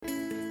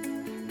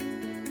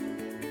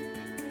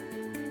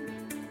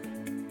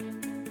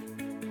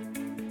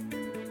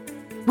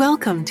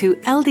Welcome to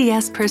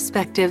LDS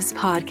Perspectives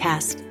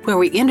Podcast, where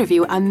we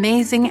interview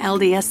amazing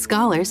LDS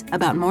scholars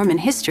about Mormon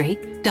history,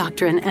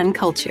 doctrine, and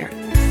culture.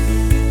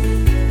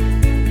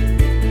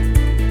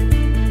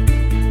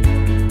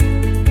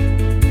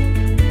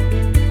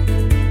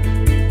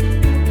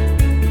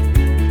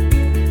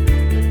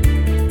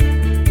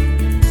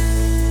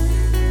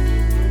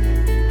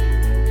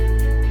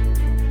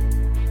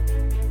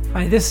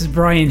 Hi, this is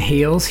Brian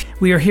Hales.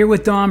 We are here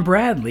with Don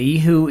Bradley,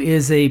 who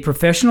is a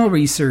professional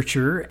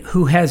researcher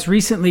who has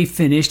recently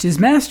finished his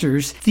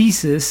master's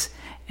thesis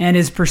and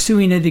is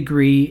pursuing a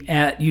degree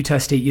at Utah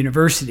State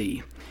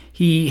University.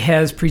 He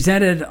has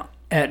presented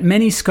at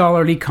many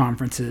scholarly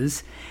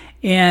conferences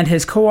and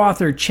has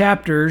co-authored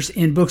chapters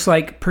in books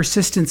like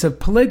Persistence of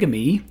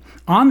Polygamy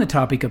on the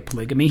topic of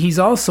polygamy. He's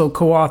also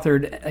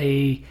co-authored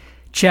a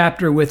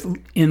chapter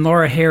in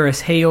Laura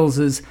Harris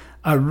Hales's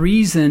A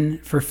Reason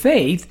for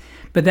Faith,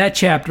 but that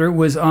chapter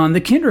was on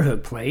the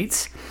Kinderhook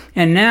plates.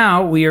 And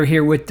now we are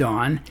here with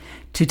Don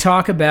to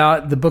talk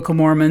about the Book of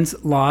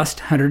Mormon's lost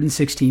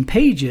 116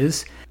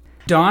 pages.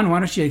 Don, why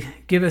don't you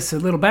give us a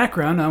little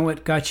background on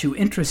what got you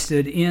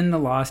interested in the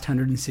lost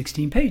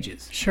 116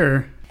 pages?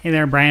 Sure. Hey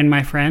there, Brian,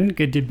 my friend.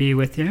 Good to be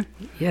with you.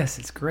 Yes,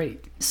 it's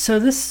great. So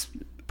this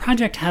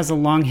project has a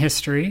long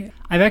history.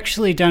 I've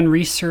actually done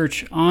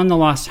research on the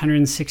lost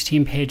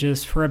 116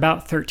 pages for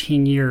about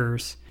 13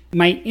 years.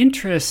 My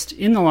interest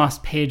in the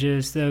lost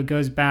pages, though,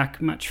 goes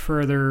back much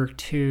further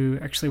to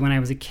actually when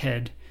I was a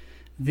kid.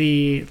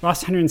 The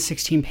lost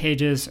 116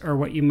 pages are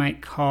what you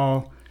might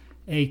call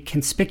a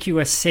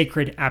conspicuous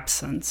sacred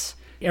absence.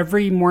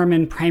 Every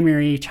Mormon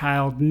primary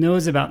child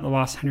knows about the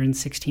lost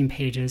 116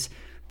 pages,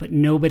 but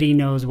nobody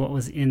knows what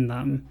was in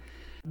them.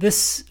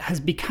 This has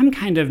become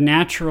kind of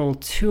natural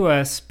to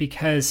us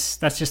because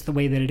that's just the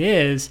way that it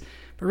is.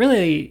 But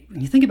really, when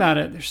you think about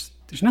it, there's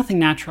nothing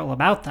natural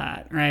about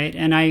that, right?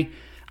 And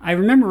I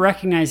remember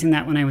recognizing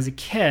that when I was a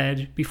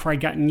kid, before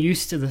I'd gotten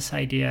used to this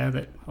idea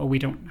that, we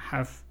don't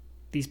have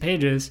these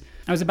pages.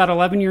 I was about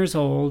 11 years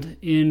old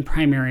in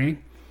primary,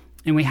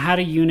 and we had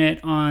a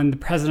unit on the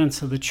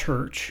presidents of the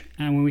church.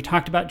 And when we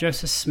talked about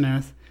Joseph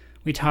Smith,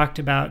 we talked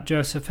about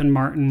Joseph and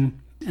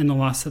Martin and the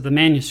loss of the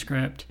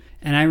manuscript.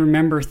 And I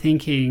remember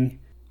thinking,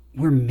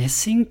 we're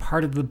missing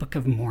part of the Book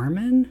of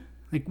Mormon?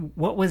 Like,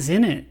 what was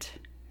in it?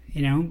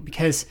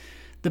 Because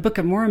the Book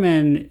of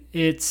Mormon,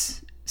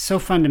 it's so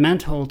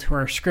fundamental to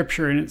our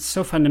scripture, and it's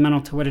so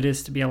fundamental to what it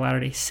is to be a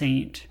Latter-day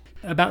Saint.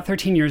 About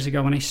 13 years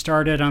ago, when I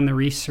started on the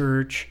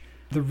research,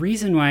 the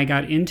reason why I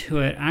got into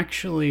it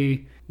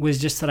actually was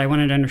just that I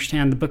wanted to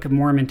understand the Book of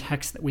Mormon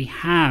text that we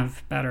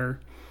have better.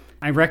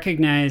 I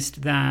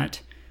recognized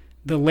that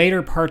the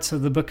later parts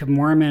of the Book of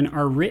Mormon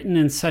are written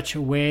in such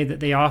a way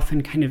that they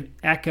often kind of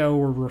echo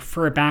or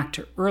refer back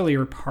to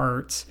earlier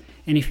parts.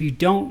 And if you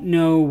don't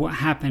know what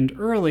happened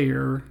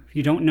earlier, if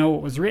you don't know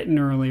what was written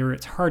earlier,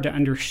 it's hard to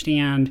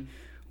understand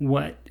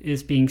what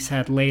is being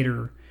said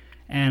later.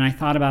 And I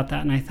thought about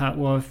that, and I thought,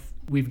 well, if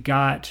we've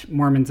got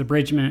Mormon's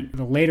abridgment,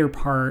 the later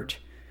part,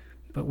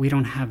 but we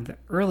don't have the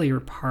earlier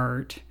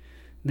part,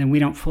 then we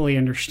don't fully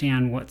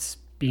understand what's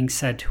being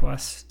said to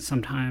us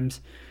sometimes.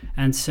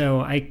 And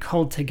so I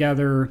culled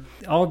together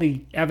all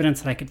the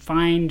evidence that I could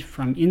find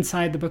from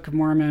inside the Book of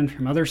Mormon,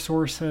 from other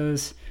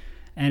sources,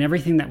 and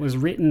everything that was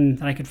written,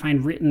 that I could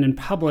find written and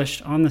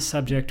published on the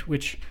subject,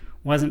 which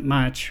wasn't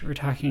much. We're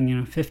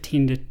talking,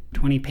 15 to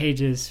 20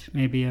 pages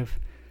maybe of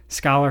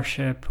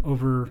scholarship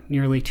over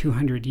nearly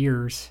 200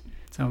 years.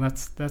 So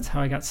that's how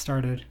I got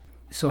started.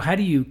 So how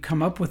do you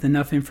come up with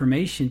enough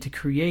information to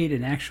create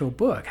an actual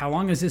book? How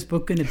long is this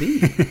book going to be?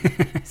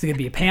 Is it going to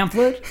be a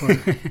pamphlet? Or?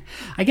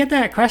 I get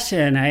that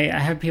question. I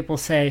have people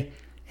say,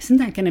 isn't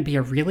that going to be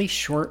a really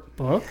short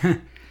book?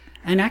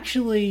 And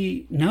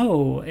actually,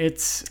 no,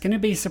 it's going to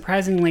be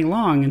surprisingly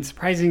long, and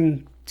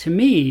surprising to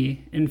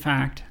me, in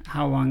fact,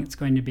 how long it's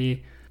going to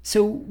be.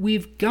 So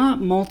we've got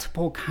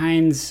multiple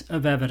kinds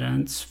of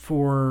evidence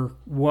for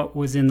what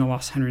was in the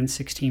lost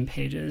 116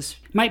 pages.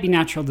 It might be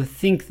natural to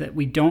think that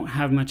we don't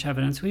have much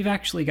evidence. We've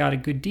actually got a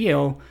good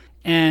deal,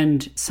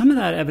 and some of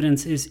that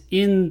evidence is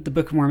in the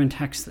Book of Mormon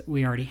text that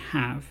we already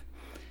have.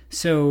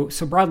 So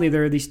broadly,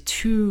 there are these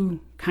two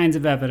kinds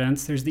of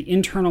evidence. There's the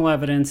internal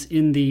evidence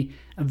in the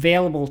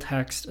available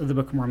text of the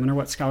Book of Mormon, or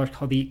what scholars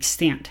call the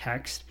extant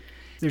text.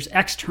 There's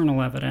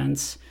external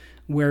evidence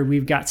where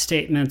we've got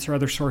statements or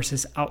other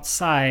sources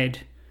outside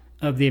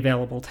of the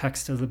available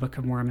text of the Book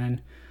of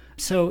Mormon.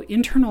 So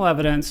internal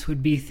evidence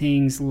would be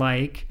things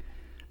like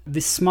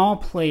the small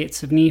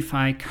plates of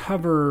Nephi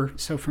cover,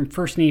 so from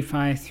 1st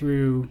Nephi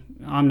through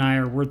Omni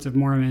or Words of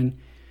Mormon,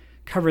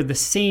 cover the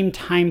same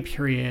time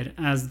period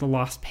as the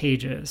lost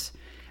pages.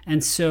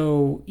 And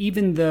so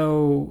even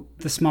though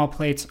the small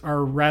plates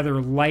are rather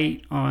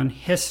light on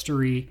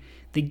history,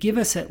 they give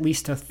us at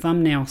least a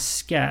thumbnail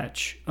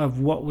sketch of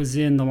what was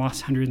in the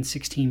lost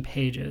 116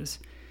 pages.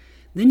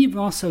 Then you've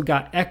also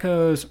got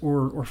echoes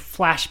or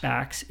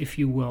flashbacks, if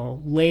you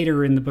will,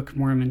 later in the Book of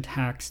Mormon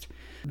text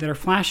that are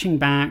flashing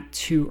back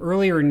to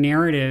earlier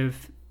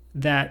narrative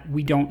that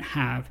we don't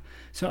have.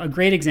 So a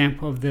great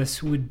example of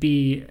this would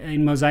be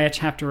in Mosiah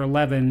chapter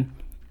 11,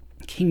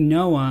 King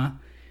Noah,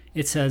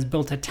 it says,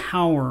 built a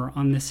tower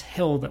on this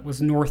hill that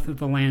was north of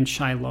the land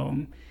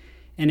Shiloh.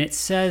 And it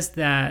says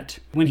that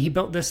when he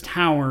built this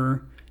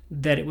tower,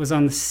 that it was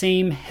on the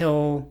same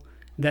hill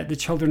that the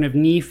children of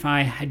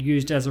Nephi had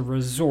used as a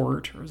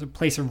resort or as a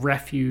place of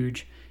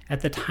refuge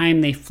at the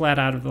time they fled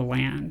out of the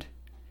land.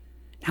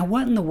 Now,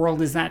 what in the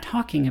world is that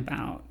talking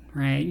about,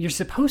 right? You're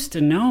supposed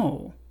to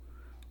know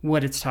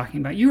what it's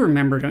talking about. You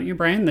remember, don't you,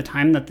 Brian, the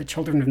time that the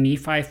children of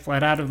Nephi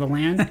fled out of the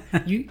land?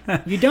 You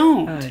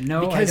don't.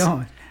 No, because I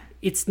don't.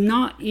 It's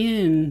not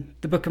in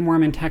the Book of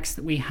Mormon text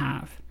that we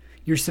have.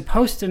 You're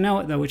supposed to know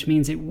it, though, which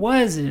means it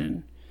was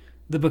in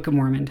the Book of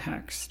Mormon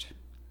text.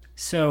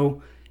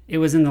 So it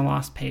was in the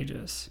lost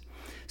pages.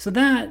 So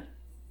that,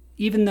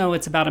 even though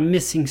it's about a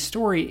missing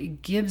story,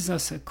 it gives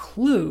us a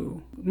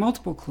clue,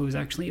 multiple clues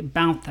actually,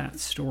 about that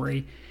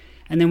story.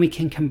 And then we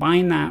can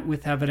combine that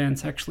with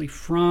evidence actually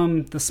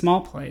from the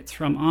small plates,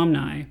 from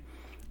Omni,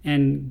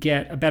 and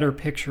get a better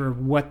picture of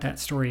what that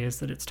story is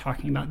that it's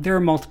talking about. There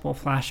are multiple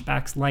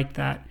flashbacks like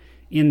that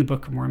in the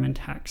Book of Mormon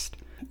text.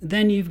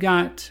 Then you've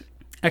got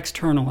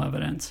external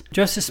evidence.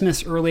 Joseph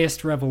Smith's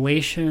earliest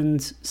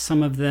revelations,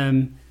 some of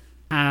them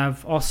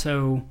have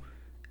also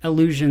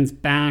allusions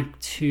back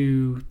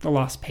to the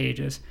lost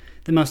pages.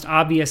 The most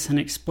obvious and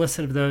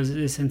explicit of those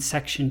is in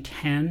section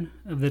 10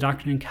 of the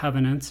Doctrine and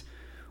Covenants,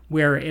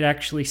 where it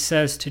actually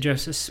says to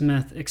Joseph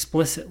Smith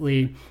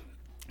explicitly,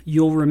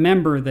 you'll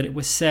remember that it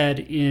was said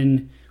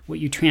in what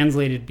you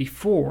translated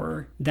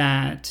before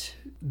that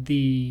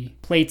the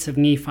plates of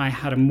Nephi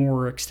had a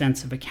more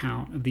extensive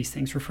account of these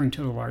things, referring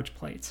to the large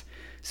plates.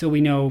 So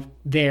we know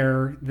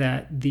there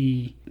that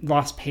the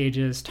lost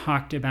pages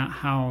talked about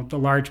how the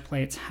large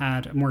plates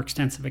had a more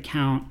extensive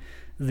account.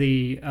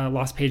 The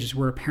lost pages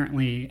were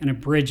apparently an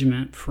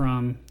abridgment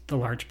from the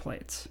large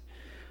plates.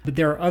 But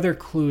there are other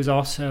clues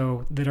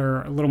also that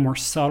are a little more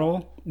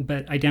subtle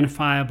but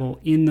identifiable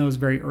in those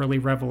very early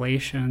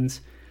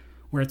revelations,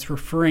 where it's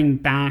referring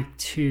back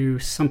to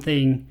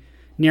something,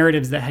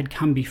 narratives that had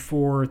come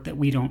before that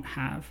we don't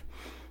have.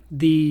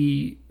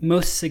 The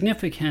most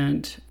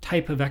significant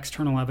type of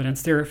external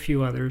evidence, there are a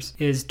few others,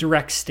 is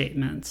direct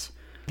statements.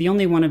 The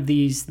only one of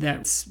these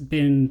that's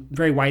been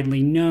very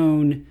widely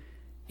known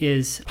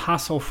is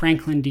Apostle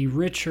Franklin D.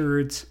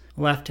 Richards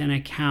left an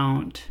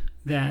account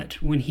that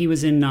when he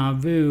was in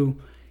Nauvoo,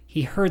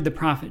 he heard the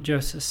prophet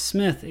Joseph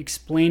Smith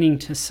explaining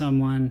to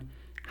someone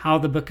how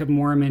the Book of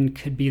Mormon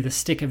could be the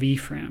stick of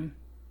Ephraim.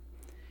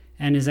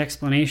 And his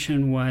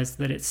explanation was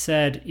that it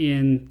said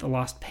in the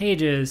lost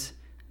pages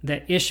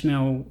that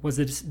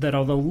that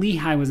although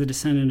Lehi was a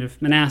descendant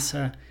of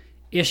Manasseh,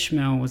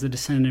 Ishmael was a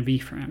descendant of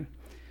Ephraim.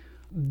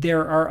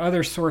 There are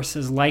other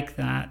sources like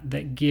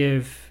that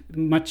give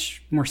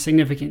much more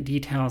significant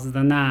details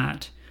than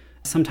that.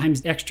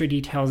 Sometimes extra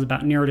details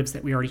about narratives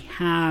that we already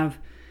have,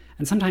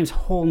 and sometimes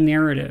whole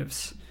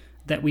narratives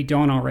that we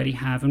don't already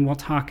have. And we'll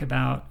talk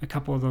about a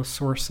couple of those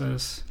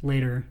sources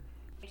later.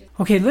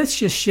 Okay, let's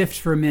just shift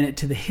for a minute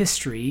to the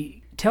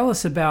history. Tell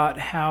us about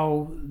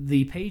how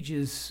the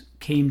pages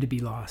came to be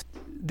lost.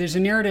 There's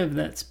a narrative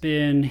that's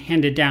been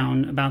handed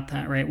down about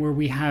that, right, where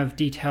we have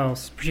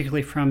details,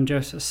 particularly from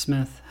Joseph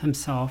Smith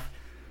himself,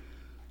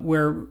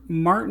 where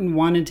Martin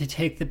wanted to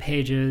take the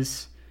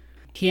pages.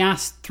 He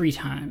asked 3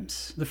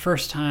 times. The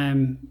first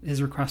time,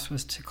 his request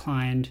was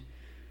declined.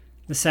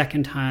 The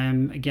second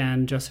time,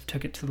 again, Joseph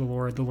took it to the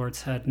Lord. The Lord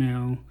said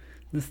no.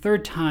 The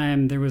third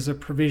time, there was a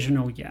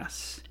provisional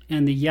yes.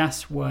 And the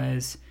yes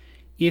was,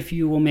 if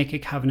you will make a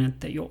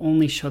covenant that you'll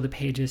only show the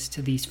pages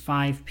to these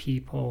 5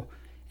 people,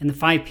 and the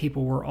 5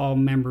 people were all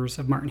members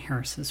of Martin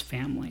Harris's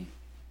family.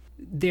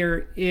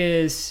 There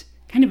is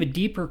kind of a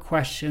deeper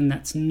question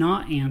that's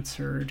not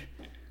answered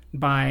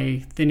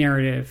by the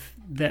narrative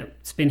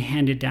that's been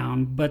handed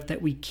down, but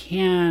that we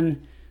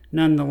can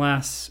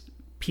nonetheless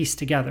piece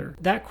together.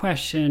 That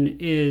question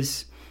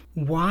is,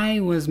 why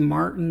was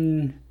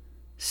Martin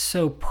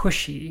so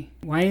pushy?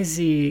 Why is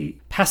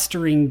he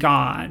pestering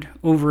God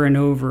over and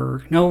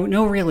over?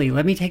 No, really,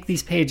 let me take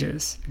these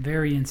pages.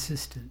 Very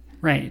insistent.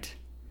 Right.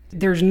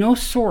 There's no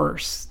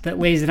source that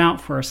lays it out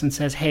for us and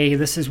says, hey,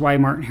 this is why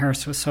Martin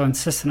Harris was so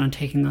insistent on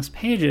taking those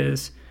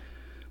pages.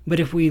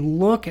 But if we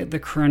look at the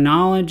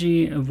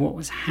chronology of what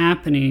was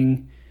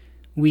happening,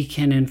 we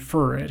can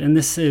infer it. And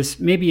this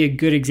is maybe a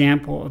good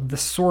example of the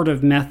sort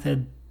of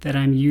method that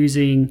I'm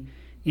using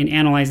in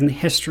analyzing the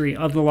history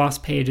of the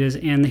lost pages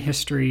and the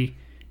history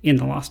in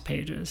the lost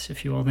pages,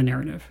 if you will, the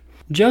narrative.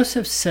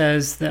 Joseph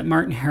says that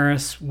Martin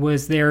Harris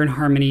was there in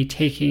Harmony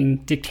taking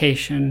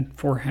dictation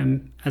for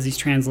him as he's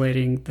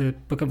translating the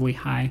Book of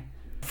Lehi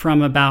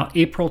from about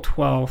April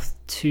 12th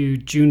to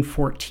June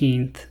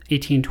 14th,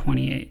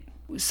 1828.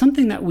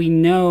 Something that we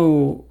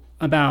know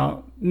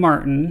about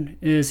Martin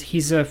is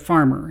he's a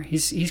farmer.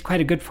 He's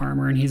quite a good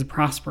farmer, and he's a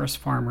prosperous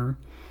farmer.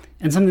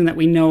 And something that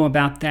we know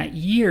about that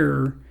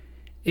year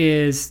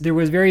is there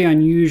was very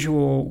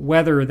unusual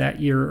weather that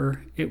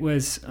year. It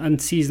was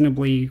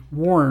unseasonably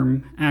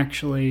warm,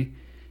 actually,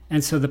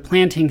 And so the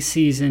planting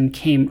season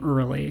came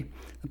early.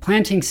 The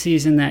planting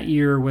season that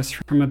year was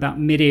from about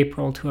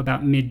mid-April to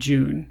about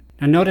mid-June.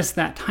 Now notice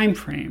that time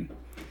frame.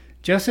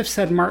 Joseph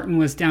said Martin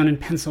was down in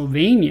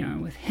Pennsylvania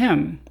with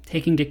him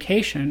taking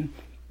dictation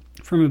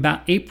from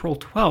about April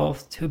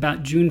 12th to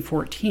about June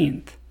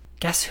 14th.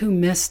 Guess who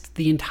missed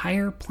the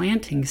entire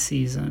planting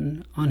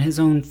season on his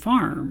own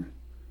farm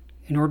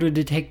in order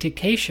to take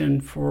dictation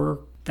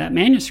for that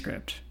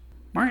manuscript?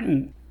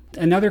 Martin.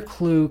 Another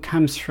clue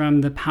comes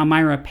from the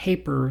Palmyra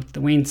paper,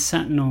 the Wayne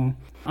Sentinel.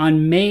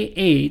 On May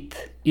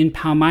 8th in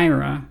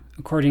Palmyra,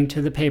 according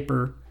to the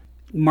paper,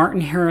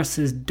 Martin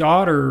Harris's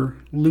daughter,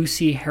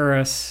 Lucy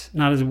Harris,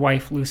 not his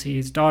wife Lucy,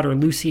 his daughter,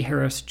 Lucy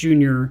Harris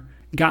Jr.,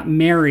 got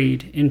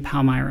married in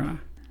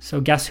Palmyra.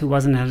 So guess who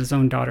wasn't at his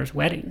own daughter's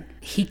wedding?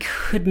 He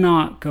could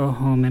not go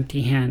home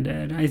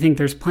empty-handed. I think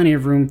there's plenty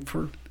of room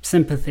for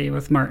sympathy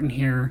with Martin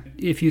here.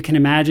 If you can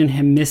imagine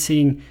him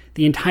missing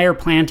the entire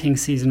planting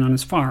season on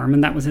his farm,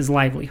 and that was his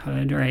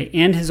livelihood, right?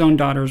 And his own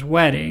daughter's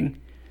wedding,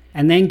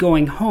 and then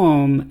going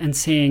home and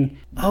saying,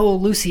 oh,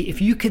 Lucy, if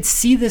you could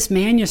see this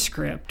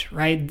manuscript,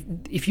 right?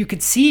 If you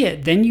could see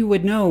it, then you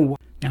would know.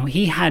 No,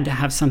 he had to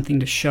have something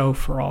to show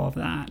for all of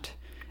that.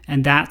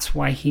 And that's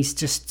why he's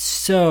just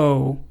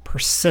so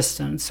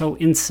persistent, so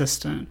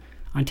insistent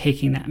on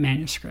taking that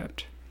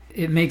manuscript.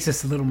 It makes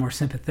us a little more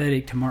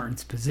sympathetic to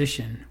Martin's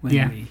position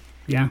when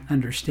we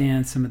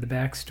understand some of the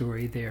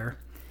backstory there.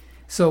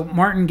 So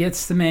Martin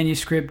gets the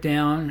manuscript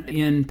down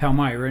in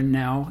Palmyra,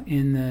 now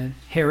in the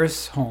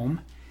Harris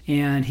home,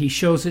 and he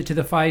shows it to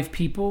the 5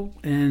 people,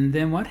 and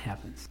then what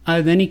happens?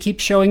 Then he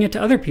keeps showing it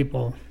to other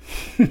people.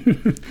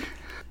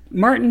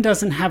 Martin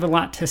doesn't have a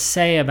lot to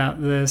say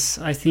about this.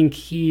 I think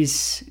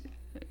he's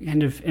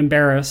kind of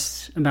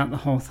embarrassed about the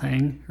whole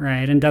thing,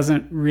 right? And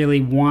doesn't really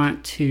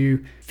want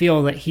to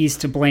feel that he's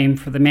to blame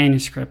for the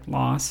manuscript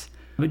loss.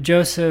 But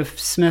Joseph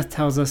Smith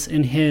tells us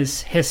in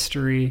his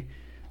history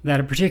that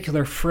a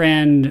particular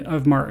friend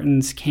of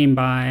Martin's came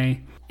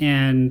by,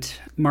 and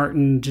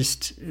Martin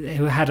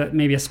who had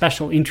maybe a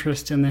special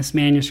interest in this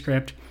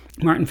manuscript,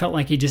 Martin felt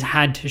like he just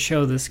had to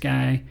show this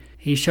guy.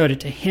 He showed it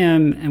to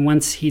him, and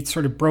once he'd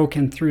sort of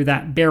broken through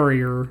that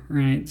barrier,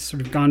 right,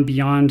 sort of gone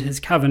beyond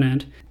his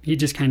covenant, he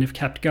just kind of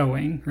kept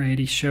going, right?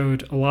 He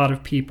showed a lot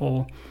of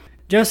people.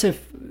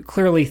 Joseph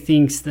clearly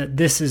thinks that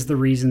this is the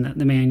reason that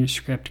the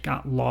manuscript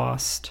got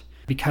lost,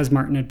 because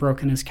Martin had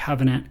broken his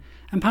covenant,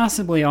 and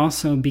possibly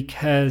also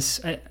because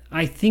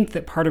I think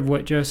that part of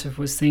what Joseph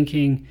was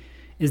thinking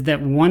is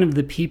that one of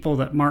the people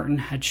that Martin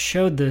had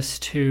showed this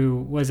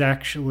to was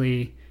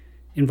actually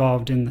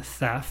involved in the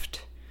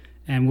theft,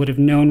 and would have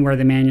known where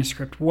the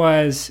manuscript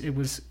was.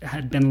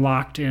 Had been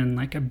locked in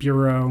like a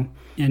bureau.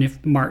 And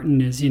if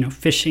Martin is,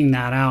 fishing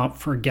that out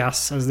for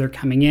guests as they're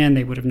coming in,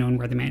 they would have known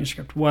where the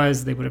manuscript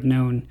was. They would have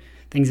known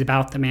things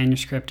about the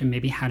manuscript and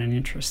maybe had an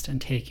interest in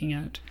taking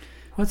it.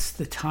 What's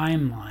the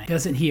timeline?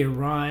 Doesn't he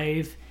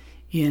arrive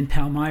in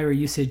Palmyra,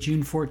 you said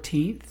June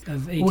 14th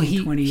of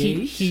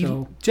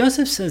 1828?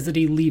 Joseph says that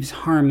he leaves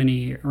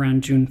Harmony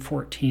around June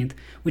 14th,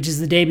 which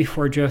is the day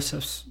before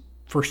Joseph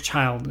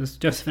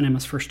and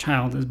Emma's first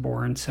child is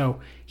born. So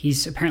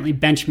he's apparently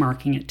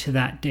benchmarking it to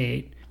that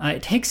date.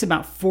 It takes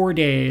about 4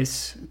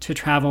 days to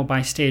travel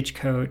by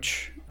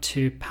stagecoach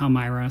to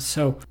Palmyra.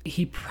 So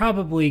he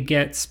probably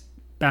gets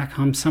back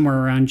home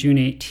somewhere around June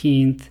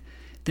 18th.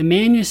 The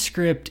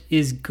manuscript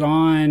is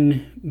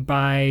gone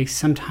by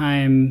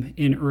sometime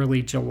in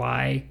early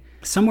July.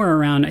 Somewhere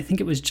around, I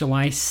think it was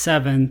July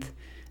 7th,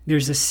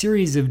 there's a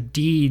series of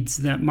deeds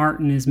that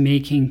Martin is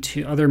making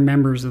to other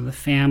members of the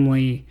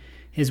family,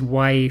 his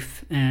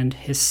wife and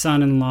his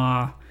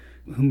son-in-law,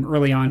 whom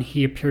early on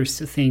he appears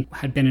to think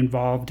had been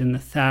involved in the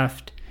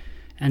theft.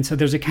 And so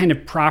there's a kind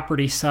of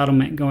property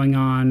settlement going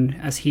on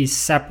as he's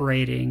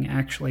separating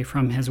actually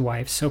from his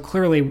wife. So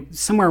clearly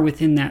somewhere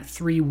within that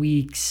 3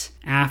 weeks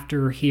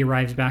after he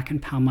arrives back in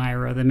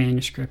Palmyra, the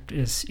manuscript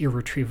is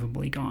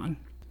irretrievably gone.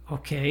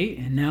 Okay,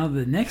 and now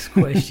the next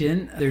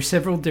question. There's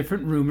several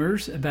different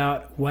rumors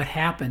about what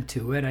happened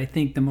to it. I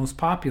think the most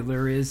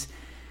popular is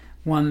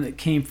one that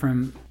came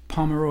from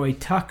Pomeroy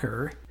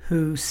Tucker,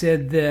 who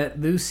said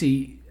that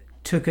Lucy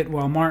took it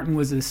while Martin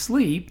was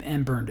asleep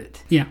and burned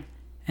it. Yeah.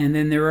 And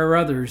then there are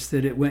others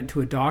that it went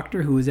to a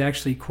doctor who was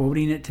actually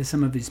quoting it to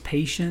some of his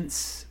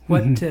patients.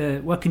 What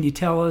can you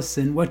tell us,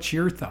 and what's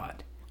your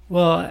thought?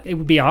 Well, it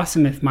would be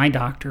awesome if my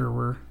doctor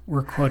were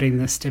quoting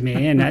this to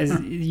me, and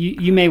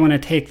you may want to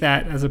take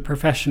that as a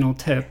professional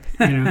tip,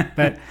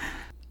 But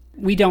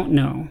we don't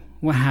know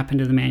what happened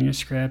to the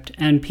manuscript,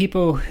 and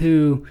people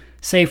who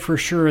say for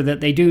sure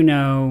that they do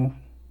know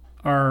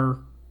are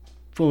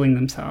fooling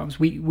themselves.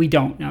 We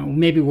don't know.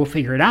 Maybe we'll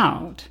figure it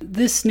out.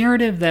 This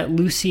narrative that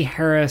Lucy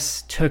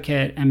Harris took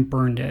it and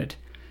burned it.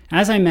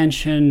 As I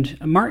mentioned,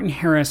 Martin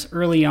Harris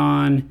early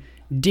on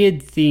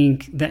did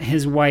think that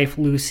his wife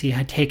Lucy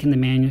had taken the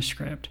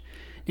manuscript.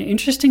 Now,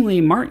 interestingly,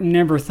 Martin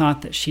never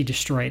thought that she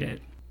destroyed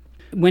it.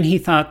 When he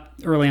thought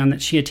early on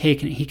that she had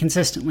taken it, he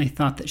consistently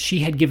thought that she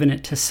had given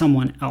it to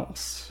someone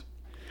else.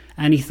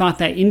 And he thought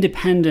that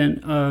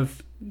independent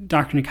of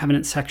Doctrine and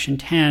Covenants section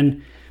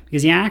 10,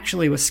 because he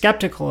actually was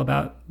skeptical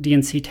about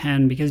D&C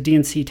 10 because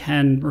D&C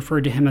 10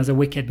 referred to him as a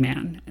wicked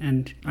man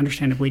and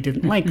understandably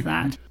didn't like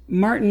that.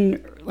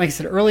 Martin, like I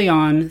said early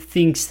on,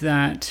 thinks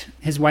that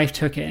his wife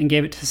took it and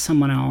gave it to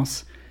someone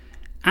else.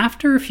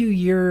 After a few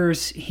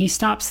years, he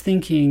stops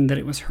thinking that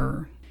it was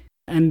her.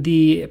 And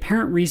the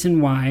apparent reason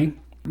why,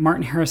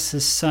 Martin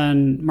Harris's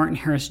son, Martin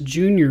Harris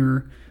Jr.,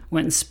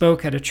 went and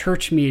spoke at a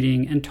church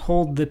meeting and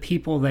told the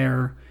people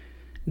there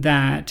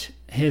that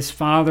his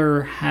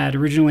father had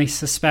originally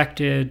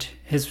suspected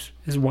his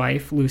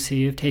wife,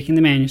 Lucy, of taking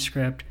the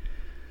manuscript,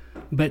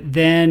 but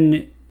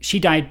then she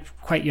died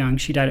quite young.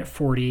 She died at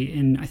 40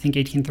 in, I think,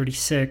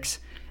 1836.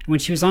 And when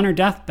she was on her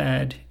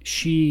deathbed,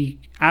 she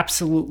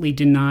absolutely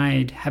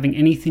denied having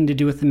anything to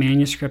do with the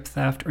manuscript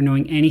theft or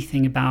knowing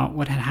anything about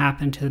what had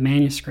happened to the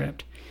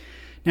manuscript.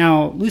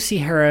 Now, Lucy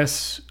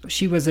Harris,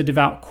 she was a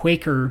devout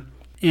Quaker,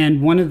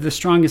 and one of the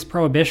strongest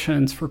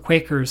prohibitions for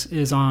Quakers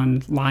is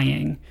on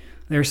lying.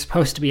 They're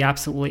supposed to be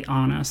absolutely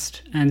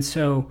honest. And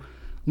so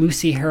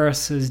Lucy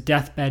Harris's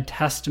deathbed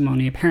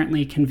testimony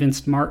apparently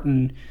convinced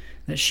Martin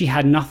that she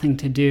had nothing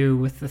to do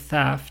with the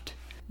theft.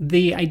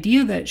 The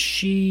idea that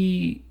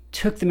she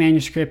took the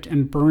manuscript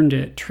and burned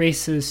it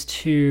traces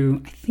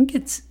to, I think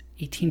it's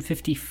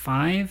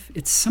 1855.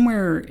 It's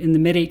somewhere in the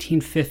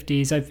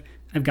mid-1850s.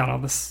 I've got all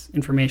this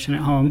information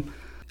at home.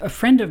 A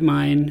friend of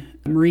mine,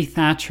 Marie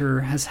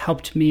Thatcher, has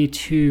helped me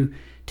to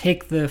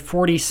take the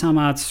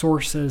 40-some-odd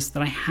sources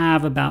that I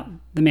have about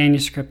the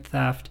manuscript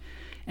theft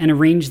and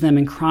arrange them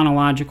in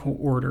chronological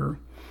order.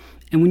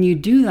 And when you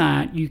do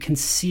that, you can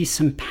see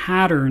some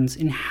patterns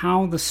in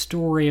how the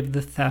story of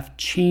the theft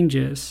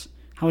changes,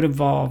 how it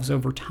evolves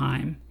over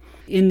time.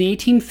 In the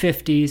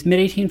 1850s,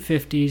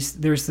 mid-1850s,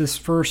 there's this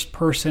first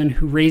person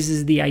who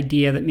raises the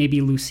idea that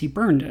maybe Lucy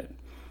burned it.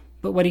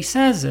 But what he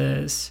says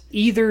is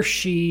either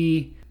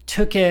she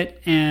took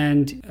it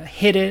and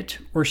hid it,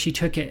 or she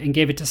took it and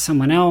gave it to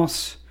someone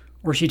else,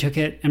 or she took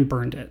it and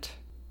burned it.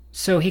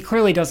 So he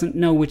clearly doesn't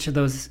know which of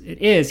those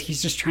it is.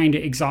 He's just trying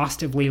to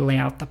exhaustively lay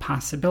out the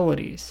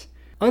possibilities.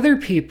 Other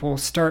people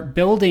start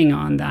building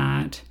on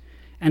that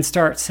and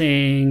start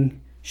saying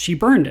she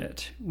burned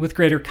it with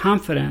greater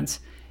confidence.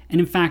 And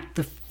in fact,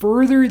 the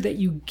further that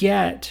you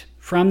get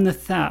from the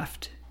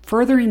theft,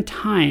 further in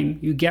time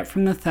you get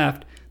from the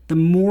theft, the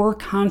more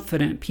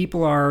confident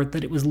people are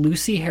that it was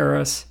Lucy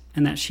Harris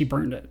and that she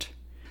burned it.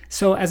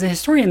 So as a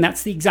historian,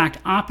 that's the exact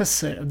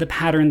opposite of the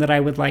pattern that I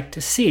would like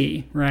to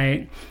see,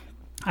 right?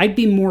 I'd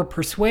be more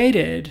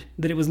persuaded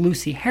that it was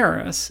Lucy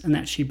Harris and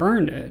that she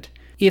burned it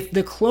if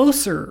the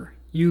closer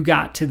you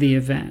got to the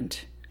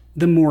event,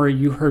 the more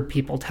you heard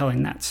people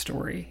telling that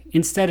story.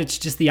 Instead, it's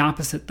just the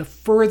opposite. The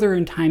further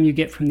in time you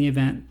get from the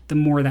event, the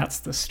more that's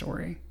the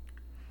story.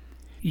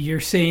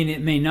 You're saying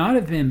it may not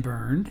have been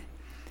burned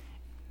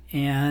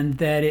and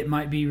that it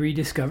might be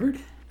rediscovered?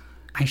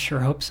 I sure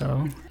hope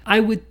so. I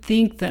would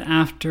think that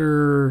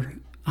after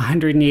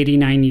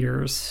 189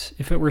 years,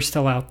 if it were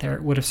still out there,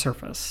 it would have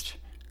surfaced.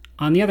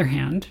 On the other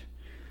hand,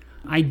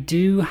 I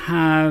do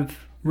have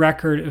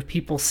record of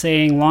people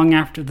saying long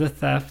after the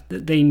theft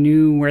that they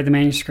knew where the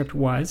manuscript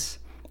was.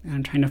 And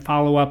I'm trying to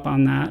follow up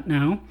on that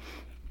now,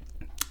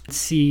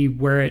 see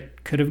where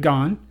it could have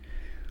gone.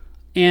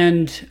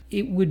 And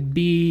it would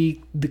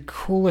be the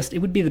coolest, it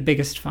would be the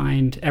biggest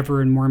find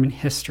ever in Mormon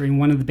history, and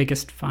one of the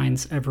biggest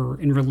finds ever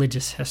in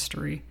religious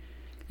history,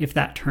 if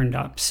that turned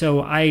up.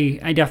 So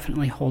I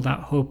definitely hold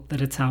out hope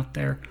that it's out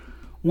there.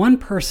 One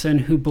person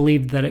who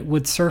believed that it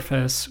would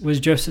surface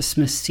was Joseph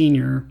Smith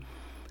Sr.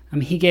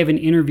 He gave an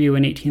interview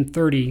in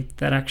 1830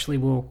 that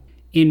actually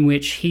in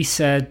which he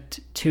said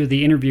to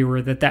the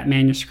interviewer that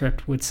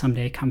manuscript would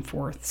someday come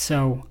forth.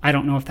 So I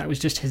don't know if that was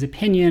just his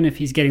opinion, if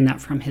he's getting that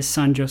from his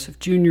son Joseph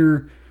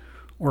Jr.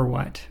 or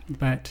what,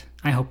 but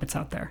I hope it's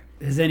out there.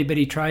 Has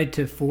anybody tried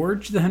to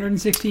forge the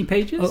 116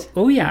 pages?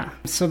 Oh yeah.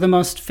 So the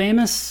most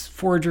famous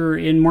forger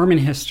in Mormon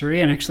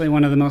history, and actually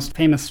one of the most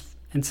famous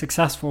and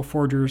successful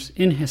forgers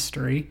in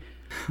history,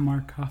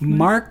 Mark Hoffman.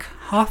 Mark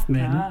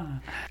Hoffman.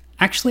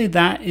 Actually,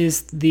 that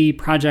is the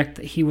project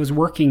that he was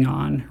working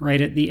on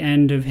right at the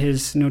end of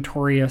his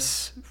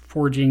notorious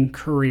forging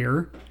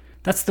career.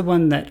 That's the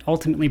one that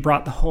ultimately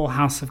brought the whole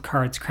house of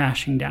cards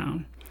crashing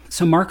down.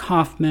 So Mark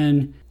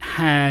Hoffman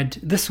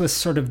this was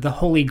sort of the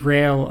holy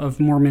grail of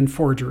Mormon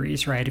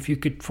forgeries, right? If you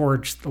could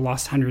forge the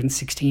lost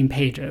 116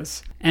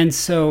 pages. And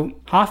so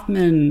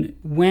Hoffman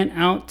went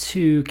out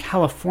to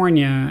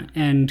California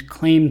and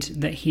claimed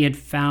that he had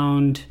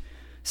found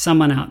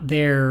someone out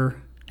there,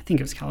 I think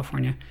it was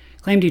California,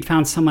 claimed he'd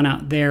found someone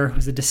out there who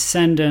was a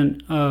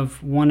descendant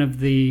of one of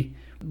the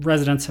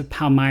residents of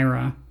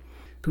Palmyra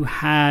who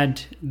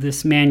had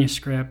this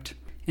manuscript,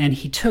 and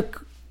he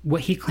took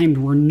what he claimed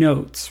were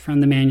notes from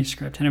the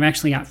manuscript. And I've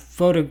actually got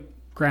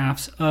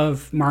photographs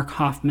of Mark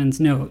Hoffman's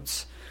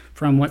notes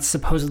from what's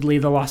supposedly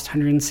the lost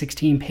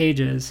 116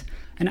 pages.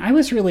 And I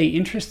was really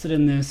interested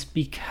in this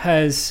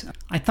because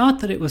I thought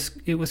that it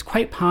was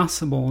quite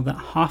possible that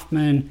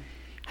Hoffman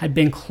had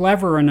been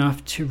clever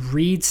enough to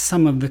read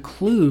some of the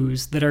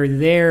clues that are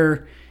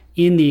there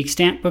in the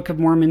extant Book of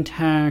Mormon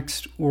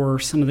text or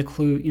some of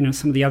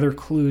the other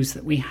clues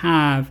that we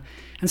have,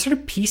 and sort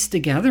of piece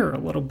together a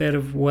little bit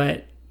of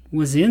what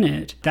was in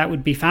it. That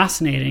would be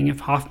fascinating.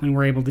 If Hoffman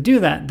were able to do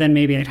that, then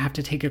maybe I'd have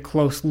to take a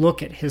close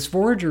look at his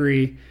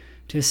forgery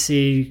to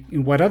see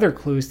what other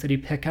clues did he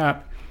pick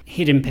up.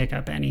 He didn't pick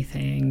up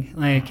anything.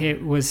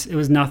 It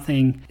was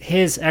nothing.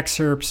 His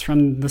excerpts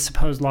from the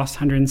supposed lost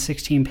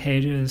 116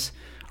 pages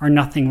are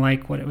nothing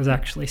like what it was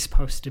actually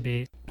supposed to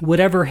be.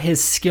 Whatever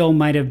his skill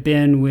might have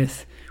been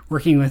with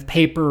working with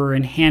paper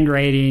and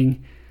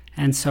handwriting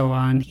and so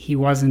on, he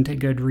wasn't a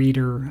good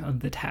reader of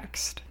the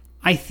text.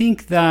 I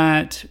think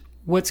that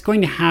what's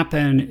going to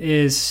happen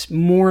is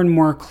more and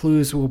more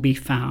clues will be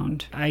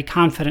found. I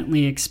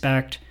confidently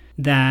expect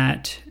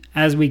that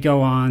as we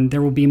go on,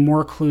 there will be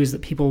more clues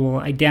that people will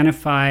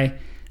identify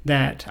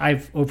that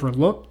I've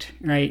overlooked,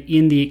 right,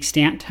 in the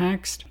extant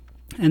text,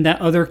 and that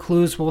other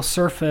clues will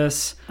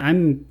surface.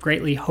 I'm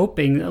greatly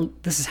hoping,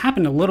 this has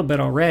happened a little bit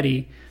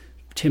already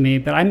to me,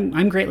 but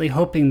I'm greatly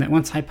hoping that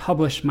once I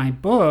publish my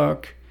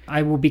book,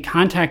 I will be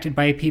contacted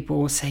by people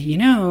who will say,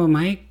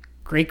 my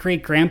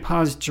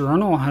great-great-grandpa's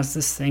journal has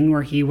this thing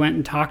where he went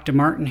and talked to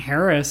Martin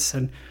Harris,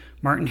 and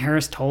Martin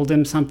Harris told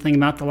him something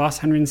about the lost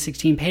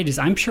 116 pages.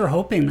 I'm sure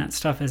hoping that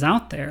stuff is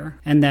out there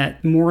and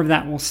that more of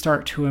that will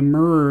start to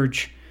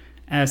emerge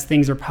as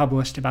things are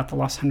published about the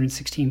lost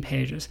 116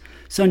 pages.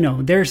 So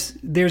no, there's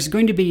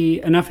going to be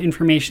enough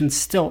information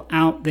still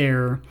out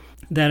there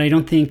that I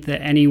don't think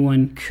that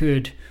anyone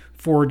could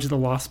forge the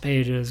lost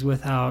pages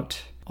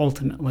without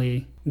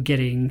ultimately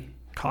getting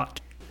caught.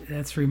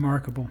 That's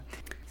remarkable.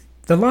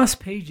 The Lost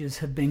Pages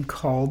have been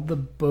called the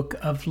Book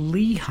of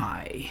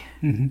Lehi.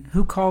 Mm-hmm.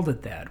 Who called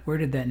it that? Where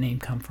did that name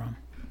come from?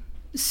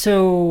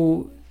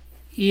 So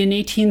in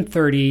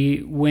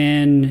 1830,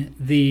 when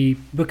the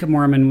Book of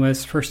Mormon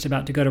was first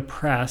about to go to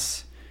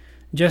press,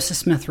 Joseph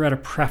Smith wrote a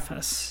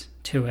preface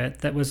to it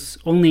that was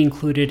only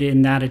included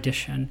in that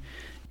edition.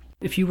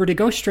 If you were to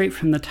go straight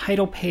from the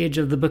title page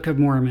of the Book of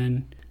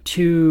Mormon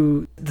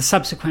to the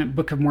subsequent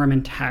Book of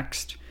Mormon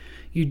text,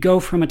 you'd go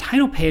from a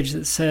title page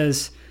that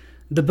says,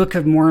 the Book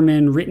of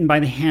Mormon, written by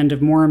the hand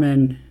of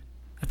Mormon,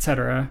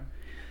 etc.,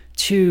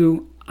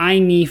 to I,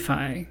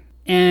 Nephi.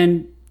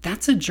 And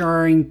that's a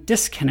jarring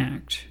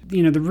disconnect.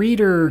 The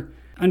reader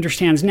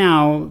understands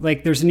now,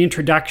 there's an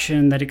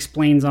introduction that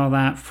explains all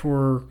that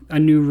for a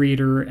new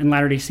reader, and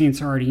Latter-day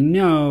Saints already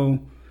know.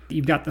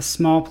 You've got the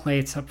small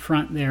plates up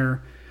front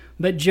there.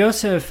 But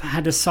Joseph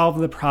had to solve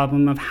the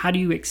problem of how do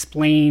you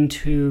explain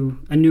to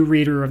a new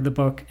reader of the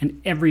book,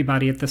 and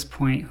everybody at this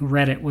point who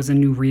read it was a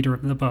new reader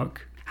of the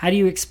book. How do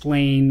you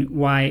explain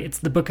why it's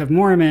the Book of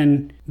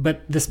Mormon,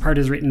 but this part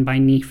is written by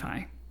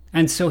Nephi?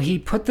 And so he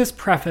put this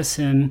preface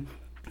in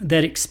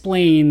that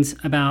explains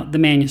about the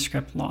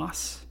manuscript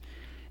loss.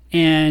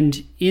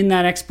 And in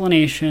that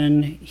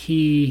explanation,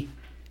 he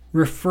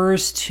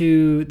refers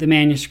to the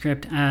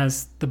manuscript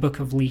as the Book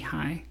of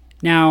Lehi.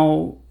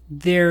 Now,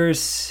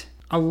 there's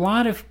a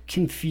lot of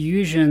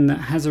confusion that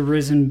has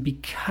arisen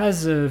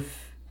because of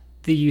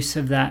the use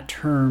of that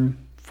term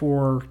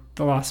for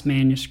the lost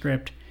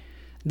manuscript.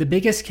 The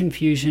biggest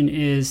confusion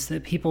is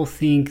that people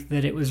think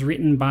that it was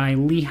written by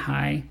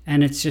Lehi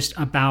and it's just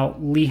about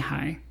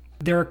Lehi.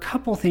 There are a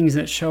couple things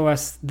that show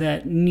us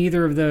that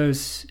neither of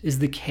those is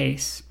the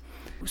case.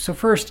 So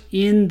first,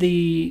 in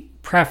the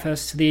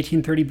preface to the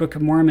 1830 Book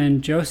of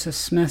Mormon, Joseph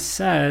Smith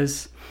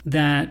says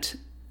that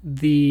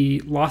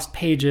the Lost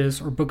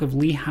Pages or Book of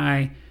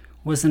Lehi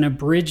was an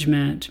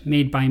abridgment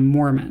made by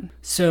Mormon.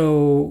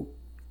 So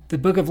the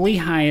Book of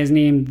Lehi is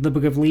named the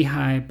Book of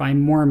Lehi by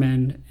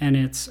Mormon, and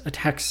it's a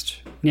text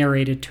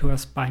narrated to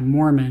us by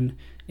Mormon.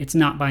 It's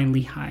not by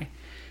Lehi.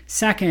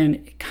 Second,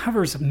 it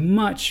covers a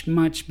much,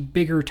 much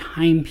bigger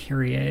time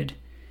period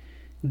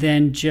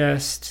than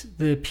just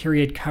the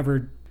period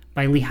covered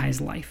by Lehi's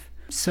life.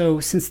 So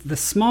since the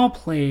small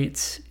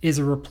plates is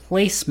a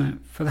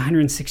replacement for the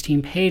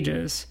 116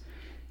 pages,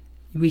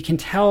 we can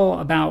tell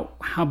about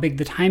how big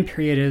the time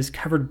period is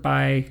covered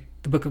by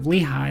the Book of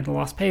Lehi, the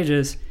Lost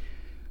Pages,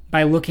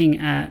 by looking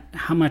at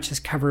how much is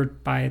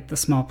covered by the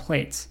small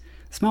plates.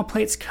 Small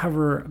plates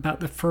cover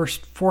about the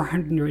first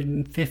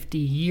 450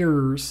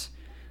 years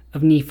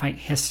of Nephite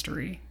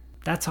history.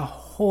 That's a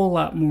whole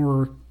lot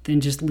more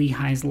than just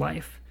Lehi's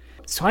life.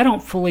 So I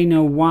don't fully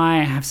know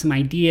why. I have some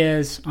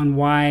ideas on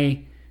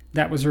why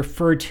that was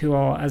referred to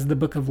all as the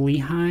Book of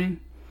Lehi,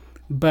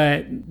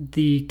 but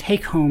the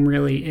take-home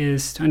really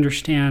is to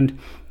understand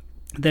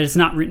that it's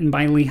not written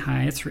by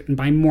Lehi, it's written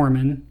by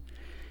Mormon,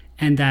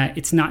 and that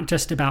it's not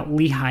just about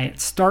Lehi. It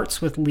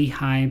starts with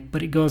Lehi,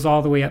 but it goes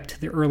all the way up to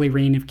the early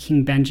reign of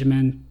King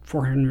Benjamin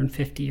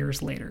 450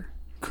 years later.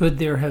 Could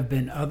there have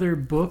been other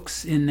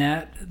books in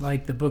that,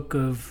 like the Book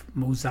of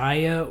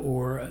Mosiah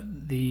or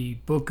the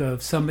book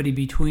of somebody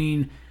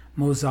between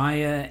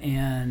Mosiah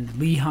and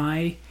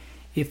Lehi,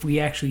 if we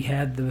actually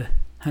had the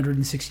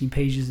 116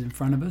 pages in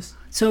front of us?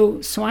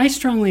 So I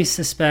strongly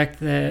suspect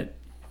that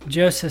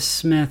Joseph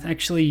Smith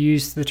actually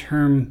used the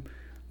term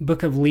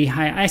Book of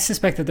Lehi. I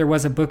suspect that there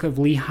was a Book of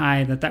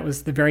Lehi, that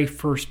was the very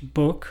first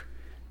book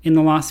in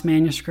the lost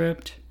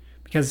manuscript.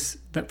 because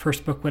that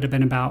first book would have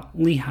been about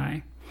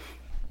Lehi.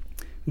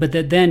 But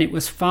that then it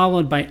was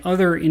followed by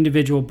other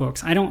individual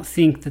books. I don't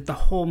think that the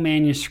whole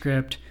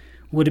manuscript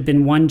would have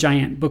been one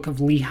giant book of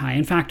Lehi.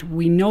 In fact,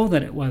 we know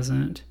that it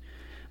wasn't,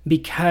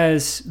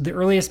 because the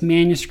earliest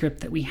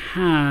manuscript that we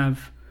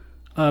have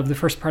of the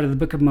first part of the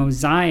book of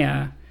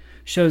Mosiah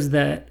shows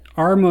that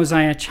our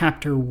Mosiah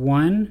chapter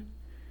 1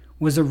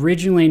 was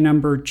originally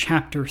numbered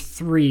chapter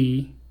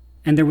 3,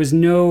 and there was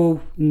no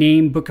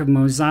name Book of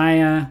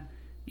Mosiah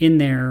in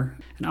there.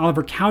 And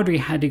Oliver Cowdery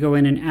had to go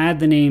in and add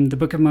the name the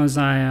Book of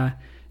Mosiah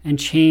and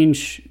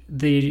change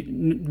the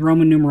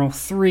Roman numeral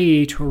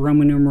 3 to a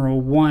Roman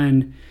numeral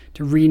 1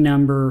 to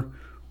renumber.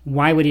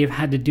 Why would he have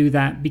had to do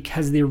that?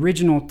 Because the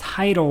original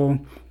title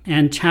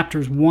and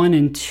chapters 1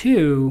 and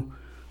 2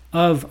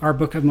 of our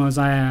Book of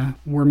Mosiah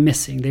were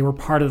missing. They were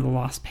part of the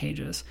lost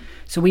pages.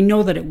 So we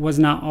know that it was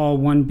not all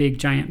one big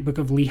giant Book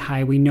of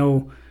Lehi. We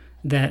know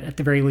that at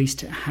the very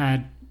least it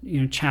had,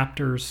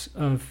 chapters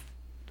of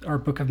our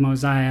Book of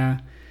Mosiah.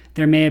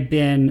 There may have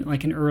been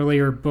like an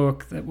earlier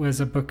book that was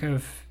a book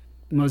of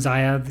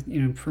Mosiah,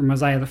 for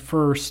Mosiah the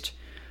First.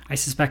 I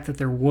suspect that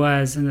there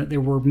was, and that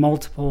there were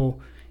multiple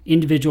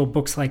individual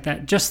books like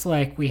that, just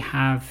like we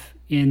have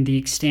in the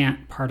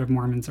extant part of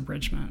Mormon's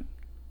abridgment.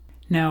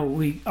 Now,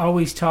 we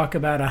always talk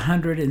about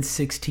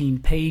 116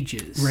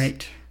 pages.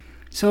 Right.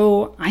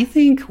 So I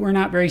think we're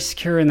not very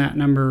secure in that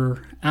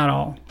number at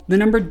all. The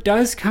number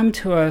does come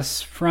to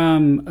us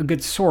from a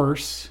good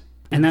source,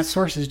 and that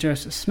source is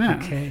Joseph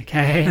Smith.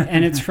 Okay.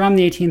 And it's from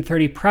the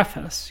 1830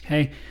 preface.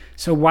 Okay.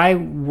 So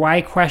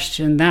why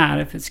question that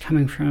if it's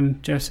coming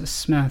from Joseph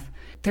Smith?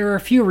 There are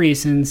a few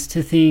reasons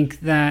to think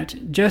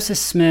that Joseph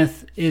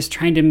Smith is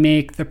trying to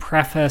make the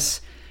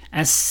preface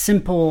as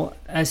simple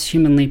as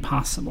humanly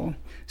possible.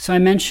 So I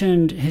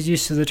mentioned his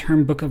use of the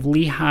term Book of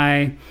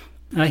Lehi.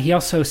 He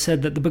also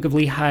said that the Book of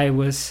Lehi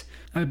was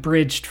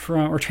abridged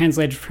from or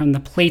translated from the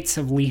plates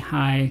of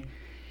Lehi.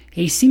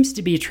 He seems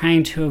to be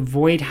trying to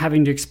avoid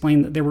having to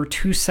explain that there were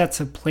two sets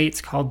of plates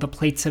called the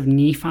plates of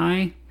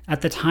Nephi. At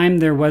the time,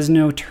 there was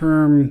no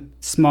term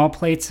small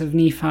plates of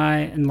Nephi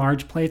and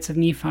large plates of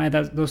Nephi.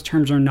 Those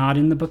terms are not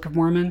in the Book of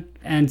Mormon.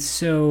 And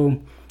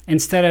so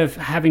instead of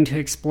having to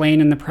explain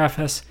in the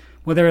preface,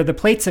 well, there are the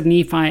plates of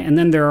Nephi and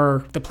then there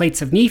are the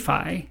plates of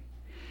Nephi,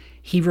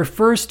 he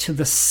refers to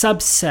the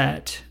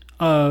subset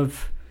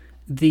of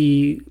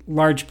the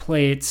large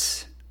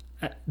plates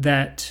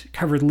that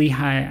covered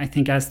Lehi, I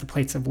think, as the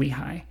plates of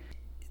Lehi.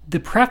 The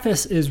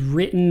preface is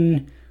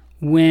written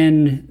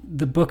when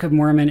the Book of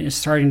Mormon is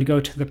starting to go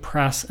to the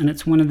press, and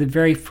it's one of the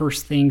very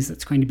first things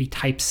that's going to be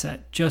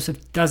typeset.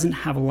 Joseph doesn't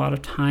have a lot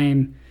of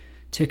time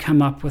to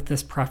come up with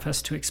this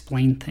preface to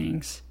explain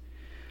things.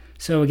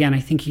 So again, I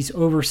think he's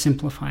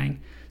oversimplifying.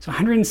 So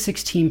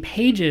 116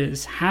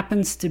 pages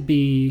happens to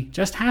be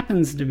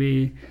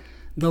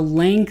the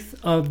length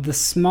of the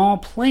small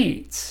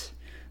plates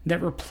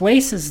that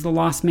replaces the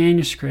lost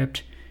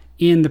manuscript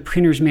in the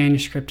printer's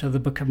manuscript of the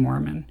Book of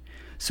Mormon.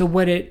 So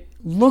what it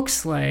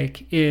looks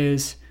like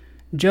is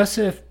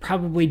Joseph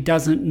probably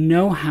doesn't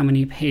know how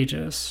many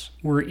pages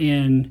were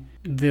in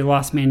the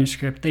lost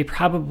manuscript. It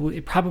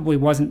probably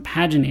wasn't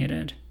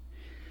paginated.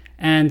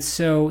 And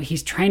so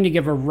he's trying to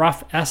give a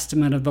rough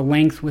estimate of the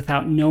length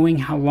without knowing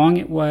how long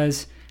it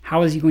was.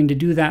 How is he going to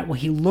do that? Well,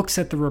 he looks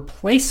at the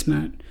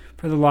replacement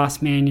for the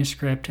lost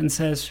manuscript and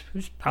says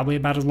it's probably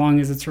about as long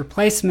as its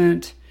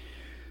replacement,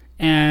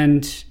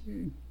 and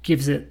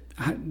gives it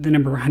the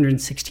number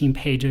 116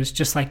 pages,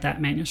 just like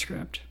that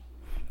manuscript.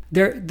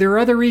 There are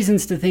other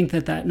reasons to think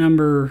that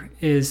number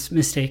is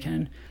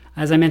mistaken.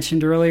 As I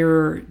mentioned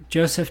earlier,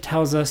 Joseph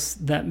tells us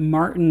that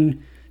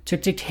Martin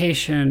took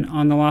dictation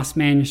on the lost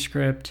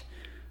manuscript,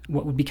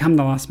 what would become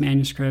the lost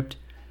manuscript,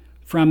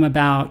 from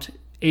about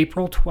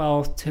April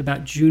 12th to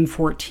about June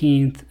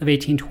 14th of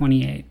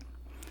 1828.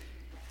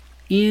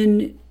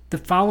 In the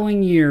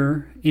following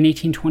year, in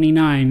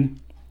 1829,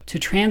 to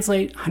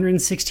translate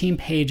 116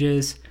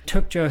 pages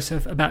took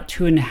Joseph about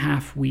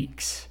 2.5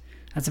 weeks.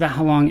 That's about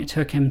how long it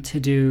took him to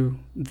do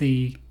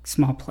the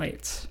small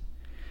plates.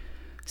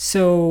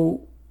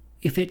 So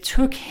if it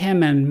took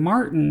him and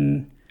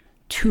Martin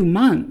 2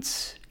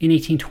 months in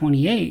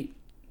 1828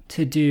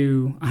 to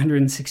do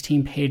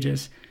 116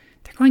 pages,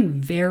 they're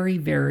going very,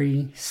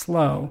 very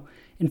slow.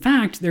 In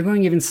fact, they're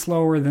going even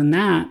slower than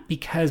that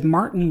because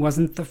Martin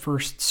wasn't the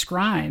first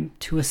scribe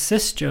to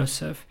assist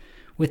Joseph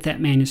with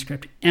that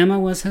manuscript. Emma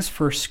was his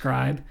first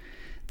scribe.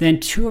 Then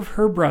 2 of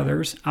her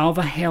brothers,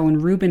 Alva Hale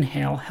and Reuben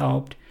Hale,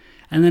 helped.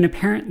 And then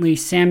apparently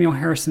Samuel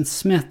Harrison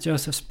Smith,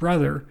 Joseph's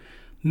brother,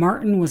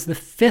 Martin was the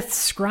 5th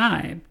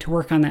scribe to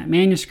work on that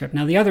manuscript.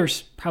 Now, the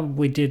others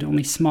probably did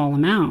only small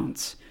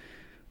amounts.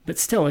 But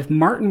still, if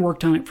Martin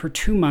worked on it for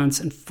 2 months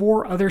and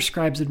 4 other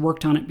scribes had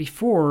worked on it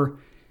before,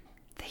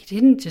 they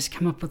didn't just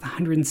come up with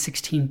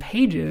 116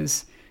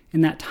 pages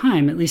in that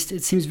time. At least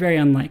it seems very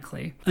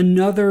unlikely.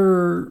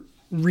 Another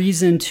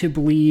reason to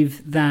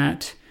believe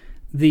that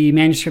the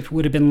manuscript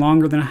would have been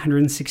longer than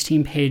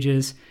 116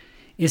 pages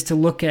is to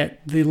look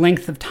at the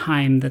length of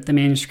time that the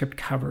manuscript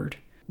covered.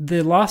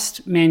 The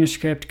lost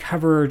manuscript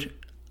covered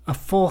a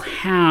full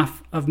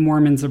half of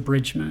Mormon's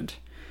abridgment.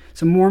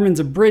 So Mormon's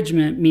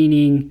abridgment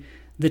meaning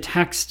the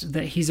text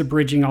that he's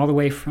abridging all the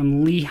way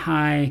from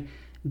Lehi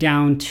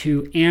down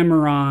to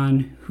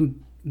Ammoron,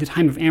 the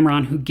time of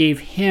Ammoron, who gave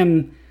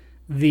him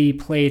the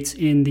plates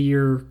in the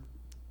year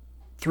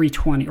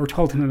 320, or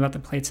told him about the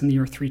plates in the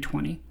year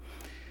 320.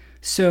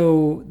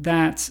 So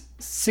that's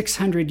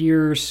 600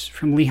 years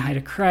from Lehi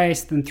to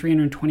Christ, then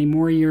 320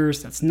 more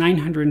years. That's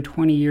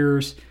 920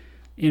 years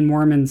in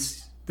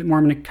that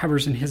Mormon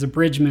covers in his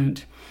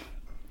abridgment.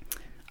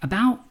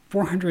 About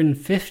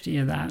 450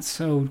 of that,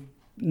 so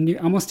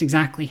almost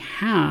exactly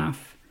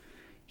half,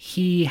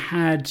 he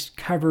had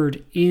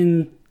covered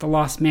in the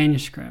lost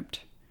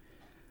manuscript.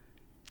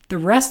 The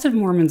rest of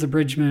Mormon's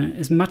abridgment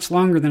is much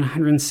longer than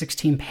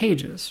 116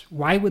 pages.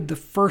 Why would the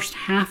first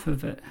half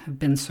of it have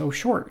been so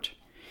short?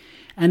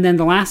 And then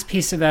the last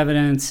piece of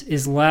evidence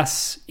is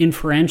less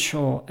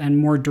inferential and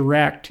more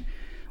direct.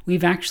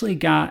 We've actually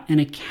got an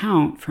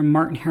account from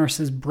Martin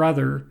Harris's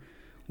brother,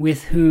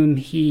 with whom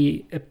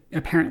he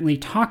apparently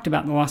talked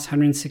about the lost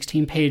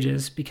 116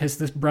 pages, because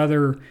this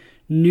brother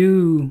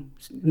knew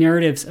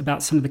narratives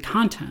about some of the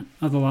content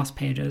of the lost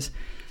pages.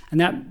 And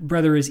that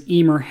brother is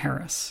Emer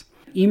Harris.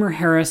 Emer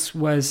Harris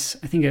was,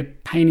 I think, a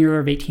pioneer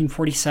of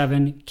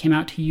 1847, came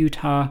out to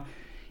Utah.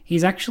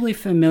 He's actually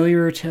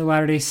familiar to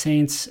Latter-day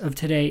Saints of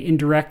today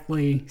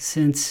indirectly,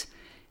 since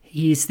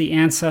he's the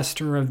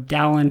ancestor of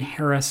Dallin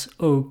Harris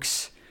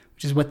Oaks,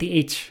 which is what the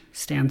H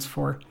stands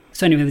for.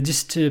 So anyway,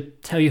 just to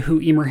tell you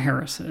who Emer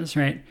Harris is,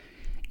 right?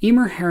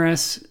 Emer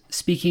Harris,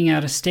 speaking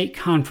at a state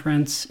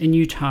conference in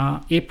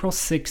Utah, April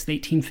 6,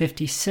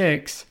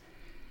 1856,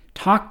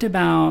 talked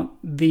about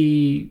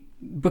the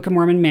Book of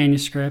Mormon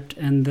manuscript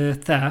and the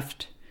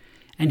theft,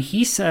 and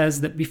he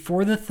says that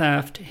before the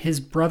theft,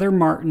 his brother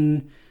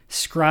Martin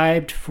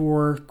scribed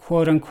for,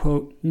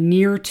 quote-unquote,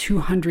 near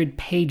 200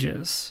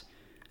 pages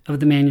of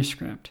the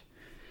manuscript.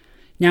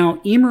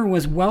 Now, Emer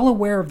was well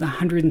aware of the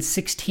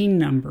 116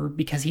 number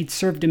because he'd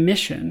served a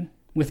mission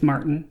with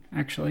Martin,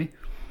 actually,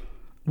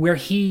 where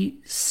he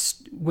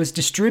was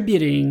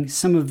distributing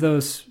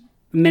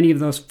many of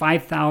those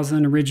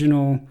 5,000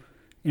 original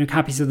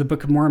copies of the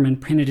Book of Mormon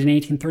printed in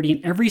 1830,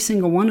 and every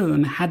single one of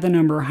them had the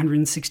number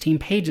 116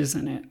 pages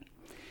in it.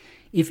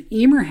 If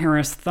Emer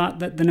Harris thought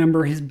that the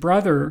number his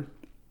brother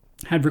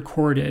had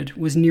recorded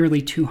was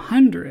nearly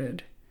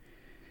 200,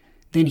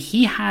 then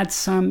he had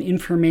some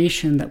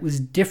information that was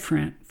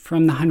different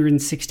from the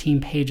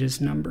 116 pages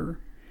number.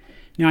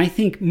 Now, I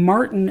think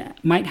Martin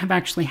might have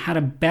actually had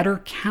a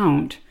better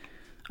count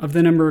of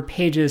the number of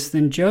pages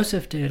than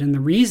Joseph did, and the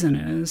reason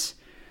is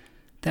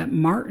that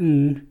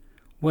Martin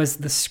was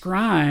the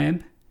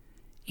scribe,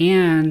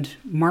 and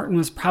Martin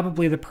was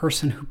probably the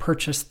person who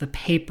purchased the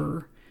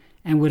paper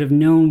and would have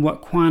known what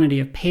quantity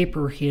of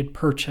paper he had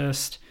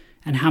purchased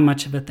and how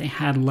much of it they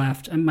had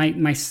left. And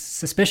my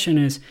suspicion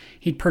is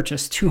he'd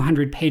purchased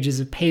 200 pages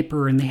of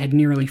paper and they had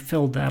nearly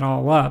filled that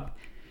all up,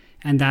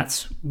 and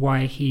that's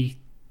why he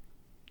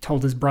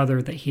told his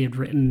brother that he had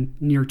written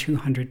near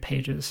 200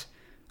 pages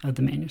of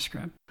the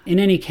manuscript. In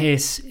any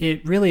case,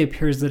 it really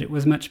appears that it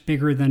was much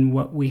bigger than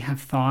what we have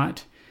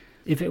thought.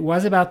 If it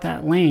was about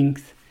that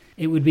length,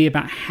 it would be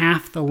about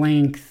half the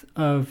length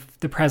of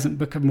the present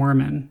Book of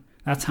Mormon.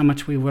 That's how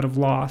much we would have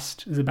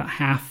lost, is about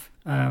half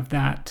of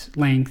that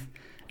length,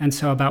 and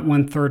so about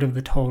 1/3 of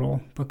the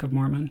total Book of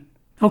Mormon.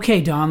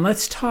 Okay, Don,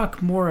 let's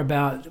talk more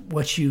about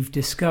what you've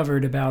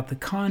discovered about the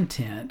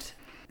content.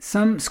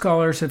 Some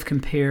scholars have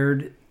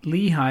compared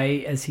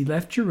Lehi as he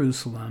left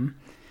Jerusalem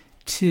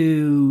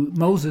to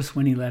Moses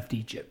when he left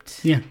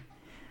Egypt. Yeah.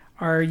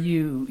 Are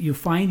you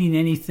finding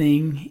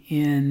anything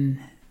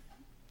in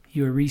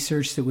your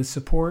research that would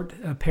support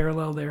a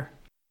parallel there?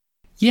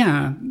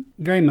 Yeah,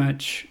 very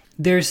much.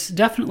 There's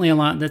definitely a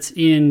lot that's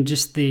in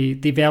just the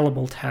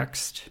available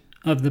text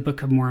of the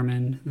Book of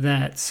Mormon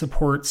that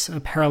supports a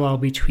parallel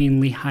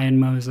between Lehi and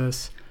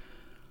Moses.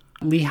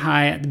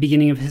 Lehi, at the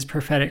beginning of his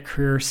prophetic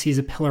career, sees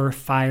a pillar of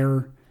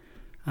fire.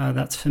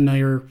 That's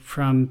familiar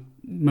from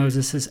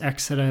Moses'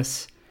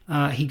 Exodus.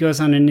 He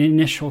goes on an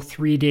initial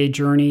 3-day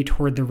journey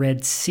toward the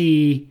Red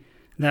Sea.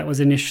 That was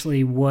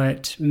initially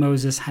what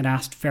Moses had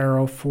asked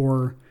Pharaoh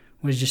for,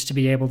 was just to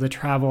be able to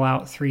travel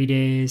out 3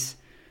 days.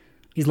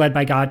 He's led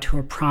by God to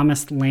a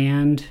promised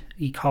land.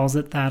 He calls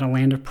it that, a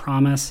land of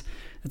promise.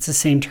 It's the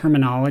same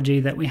terminology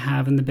that we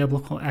have in the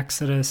biblical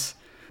Exodus.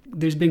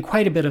 There's been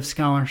quite a bit of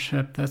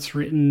scholarship that's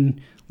written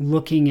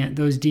looking at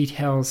those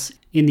details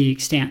in the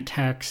extant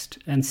text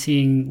and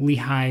seeing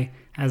Lehi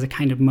as a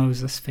kind of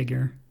Moses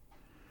figure.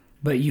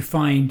 But you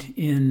find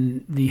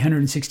in the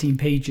 116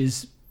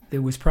 pages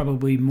there was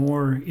probably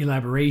more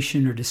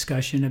elaboration or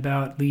discussion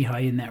about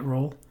Lehi in that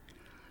role?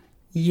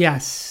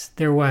 Yes,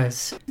 there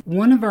was.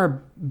 One of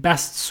our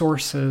best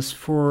sources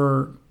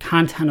for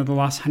content of the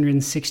lost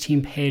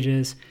 116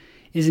 pages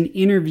is an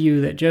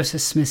interview that Joseph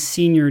Smith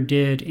Sr.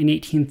 did in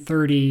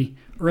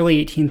early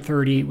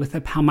 1830, with a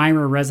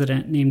Palmyra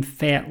resident named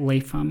Fayette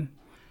Lapham.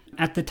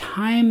 At the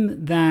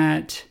time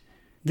that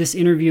this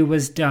interview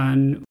was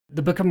done,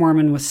 the Book of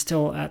Mormon was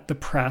still at the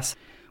press.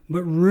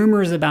 but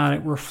rumors about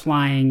it were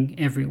flying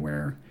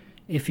everywhere.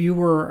 If you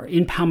were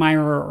in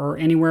Palmyra or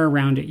anywhere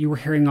around it, you were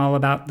hearing all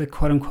about the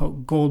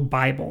quote-unquote Gold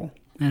Bible,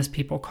 as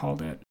people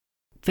called it.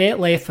 Fayette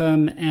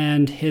Latham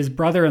and his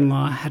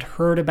brother-in-law had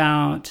heard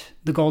about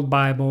the Gold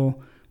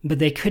Bible, but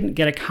they couldn't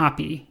get a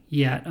copy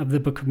yet of the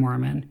Book of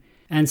Mormon.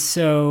 And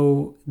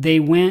so they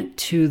went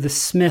to the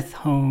Smith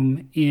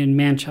home in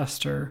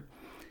Manchester.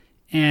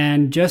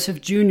 And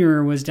Joseph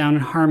Jr. was down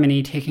in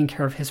Harmony taking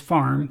care of his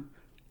farm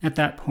at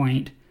that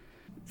point.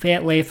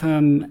 Fayette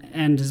Latham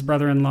and his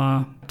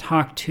brother-in-law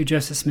talked to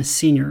Joseph Smith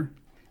Sr.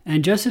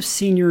 And Joseph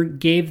Sr.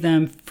 gave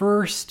them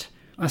first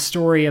a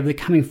story of the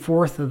coming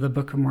forth of the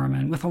Book of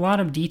Mormon with a lot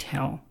of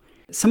detail.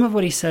 Some of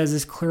what he says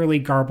is clearly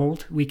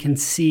garbled. We can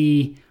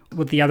see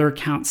what the other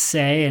accounts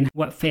say, and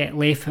what Fayette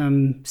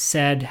Latham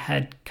said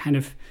had kind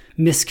of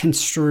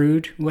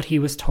misconstrued what he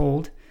was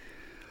told.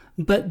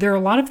 But there are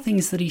a lot of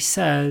things that he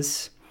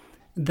says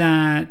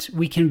that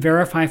we can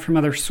verify from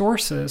other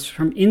sources,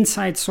 from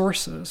inside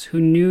sources who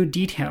knew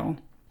detail.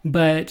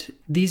 But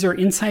these are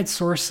inside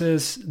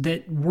sources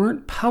that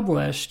weren't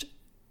published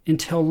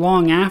until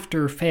long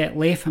after Fayette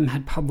Latham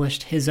had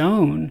published his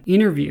own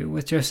interview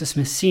with Joseph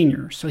Smith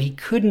Sr., so he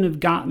couldn't have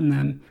gotten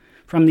them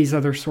from these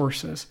other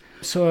sources.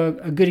 So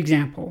a good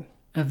example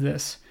of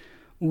this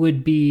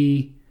would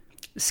be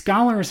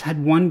scholars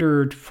had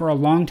wondered for a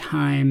long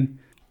time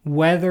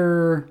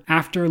whether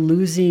after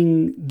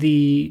losing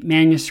the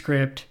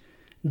manuscript,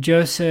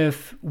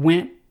 Joseph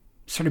went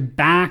sort of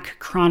back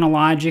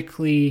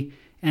chronologically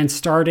and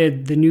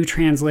started the new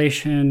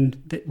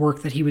translation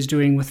work that he was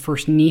doing with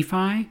First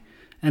Nephi,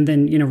 and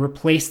then,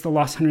 replaced the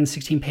lost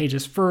 116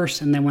 pages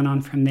first and then went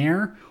on from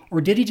there?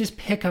 Or did he just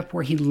pick up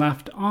where he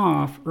left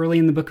off early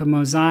in the book of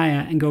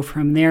Mosiah and go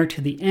from there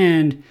to the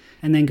end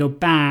and then go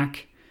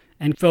back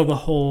and fill the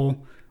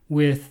hole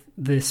with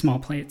the small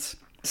plates?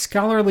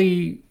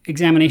 Scholarly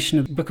examination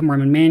of the Book of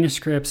Mormon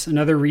manuscripts and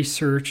other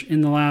research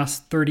in the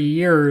last 30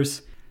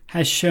 years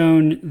has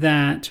shown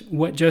that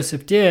what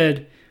Joseph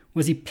did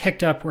was he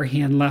picked up where he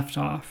had left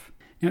off.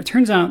 Now, it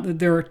turns out that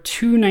there are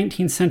two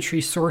 19th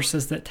century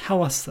sources that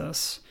tell us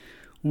this.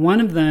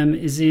 One of them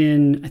is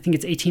in, I think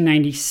it's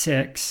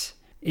 1896.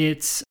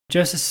 It's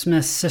Joseph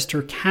Smith's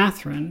sister,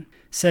 Catherine,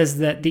 says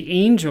that the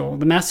angel,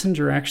 the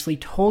messenger, actually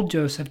told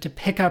Joseph to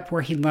pick up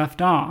where he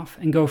left off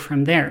and go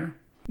from there.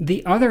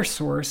 The other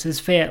source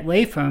is Fayette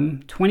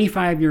Latham,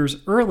 25 years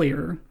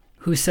earlier,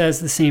 who says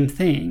the same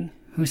thing,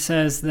 who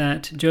says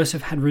that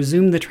Joseph had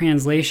resumed the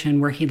translation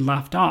where he'd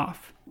left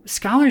off.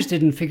 Scholars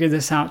didn't figure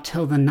this out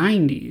till the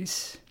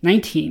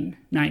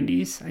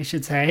 1990s, I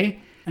should say,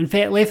 and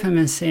Fayette Latham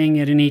is saying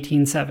it in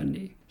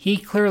 1870. He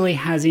clearly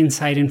has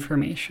inside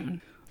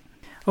information.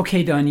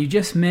 Okay, Don, you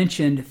just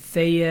mentioned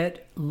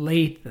Fayette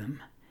Latham.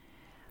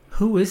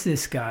 Who is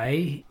this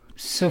guy?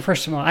 So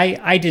first of all,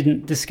 I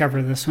didn't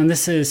discover this one.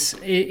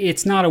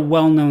 It's not a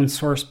well-known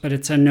source, but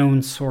it's a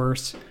known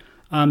source.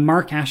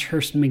 Mark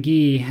Ashurst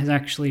McGee has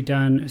actually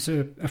done,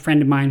 a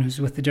friend of mine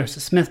who's with the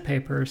Joseph Smith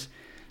papers,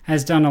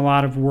 has done a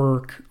lot of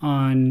work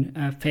on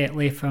Fayette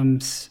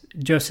Latham's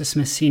Joseph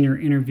Smith Sr.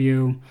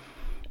 interview,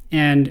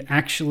 and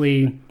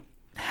actually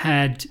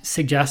had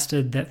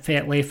suggested that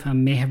Fayette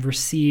Latham may have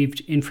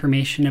received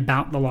information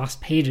about the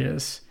lost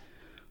pages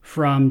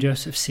from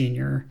Joseph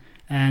Sr.,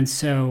 and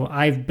so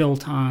I've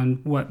built on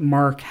what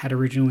Mark had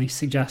originally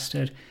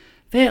suggested.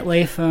 Fayette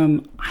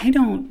Latham, I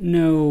don't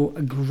know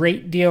a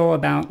great deal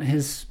about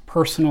his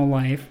personal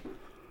life.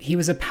 He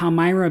was a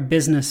Palmyra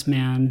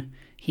businessman.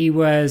 He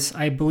was,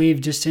 I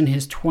believe, just in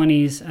his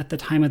 20s at the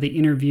time of the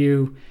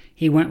interview.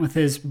 He went with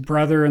his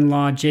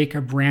brother-in-law,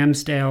 Jacob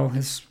Ramsdale,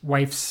 his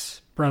wife's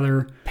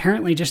brother,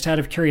 apparently just out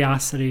of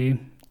curiosity.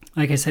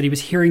 Like I said, he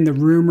was hearing the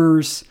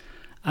rumors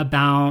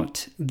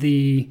about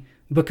the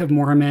Book of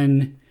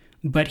Mormon,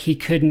 but he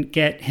couldn't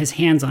get his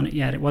hands on it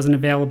yet. It wasn't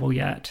available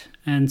yet.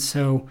 And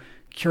so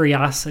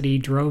curiosity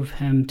drove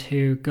him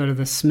to go to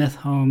the Smith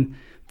home,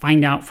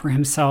 find out for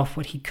himself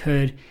what he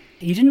could.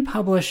 He didn't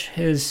publish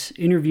his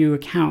interview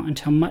account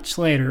until much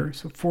later,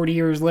 so 40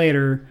 years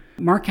later.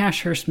 Mark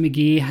Ashurst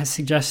McGee has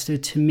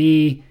suggested to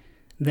me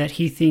that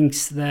he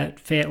thinks that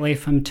Fayette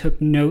Latham took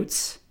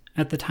notes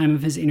at the time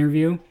of his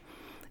interview,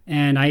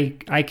 and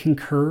I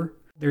concur.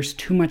 There's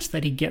too much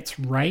that he gets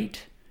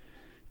right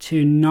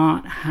to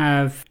not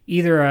have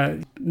either a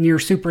near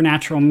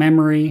supernatural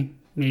memory,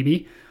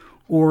 maybe,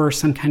 or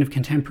some kind of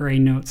contemporary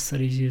notes that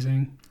he's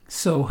using.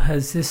 So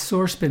has this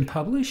source been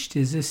published?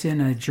 Is this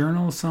in a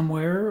journal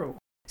somewhere?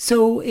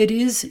 So it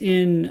is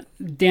in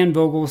Dan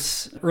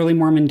Vogel's Early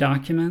Mormon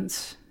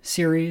Documents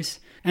series,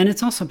 and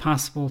it's also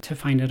possible to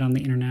find it on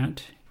the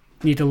internet.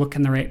 You need to look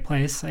in the right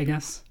place, I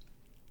guess.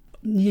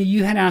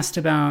 You had asked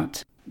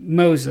about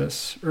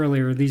Moses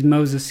earlier, these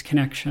Moses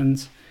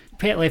connections.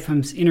 Fayette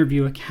Latham's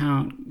interview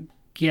account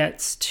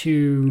gets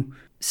to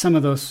some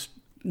of those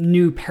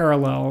new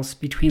parallels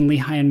between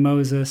Lehi and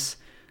Moses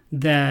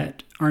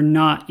that are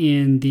not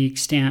in the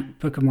extant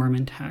Book of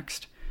Mormon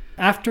text.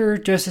 After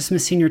Joseph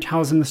Smith Sr.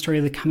 tells him the story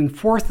of the coming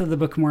forth of the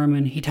Book of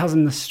Mormon, he tells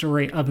him the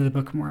story of the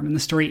Book of Mormon, the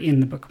story in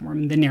the Book of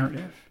Mormon, the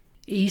narrative.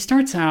 He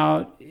starts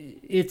out,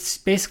 it's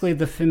basically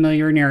the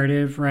familiar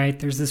narrative, right?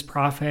 There's this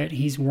prophet,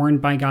 he's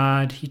warned by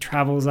God, he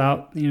travels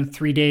out,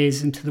 3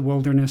 days into the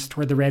wilderness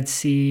toward the Red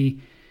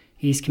Sea.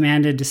 He's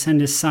commanded to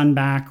send his son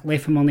back.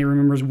 Latham only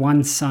remembers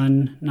one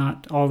son,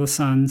 not all the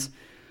sons.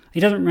 He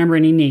doesn't remember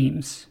any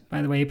names,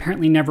 by the way. He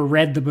apparently never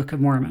read the Book of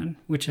Mormon,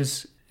 which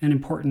is an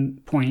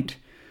important point.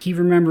 He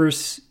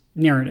remembers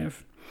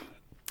narrative.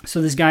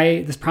 So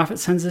this prophet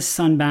sends his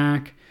son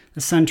back.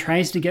 The son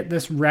tries to get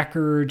this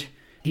record.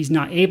 He's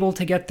not able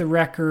to get the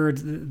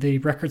record. The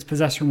record's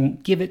possessor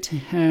won't give it to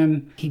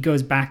him. He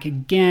goes back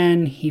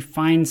again. He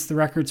finds the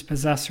record's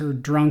possessor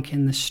drunk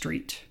in the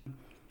street.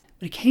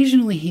 But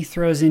occasionally he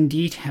throws in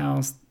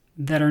details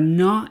that are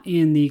not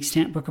in the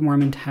extant Book of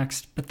Mormon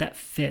text, but that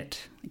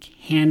fit, like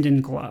hand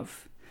in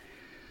glove.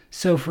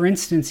 So for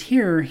instance,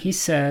 here he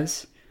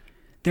says,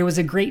 there was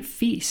a great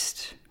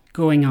feast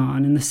going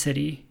on in the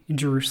city in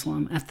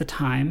Jerusalem at the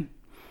time.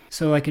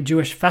 So like a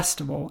Jewish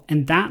festival.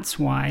 And that's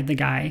why the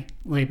guy,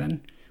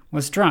 Laban,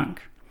 was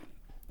drunk.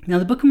 Now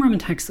the Book of Mormon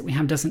text that we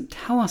have doesn't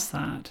tell us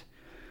that,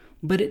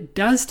 but it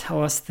does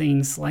tell us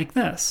things like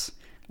this.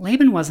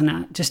 Laban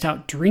wasn't just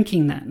out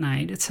drinking that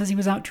night. It says he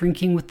was out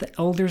drinking with the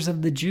elders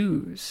of the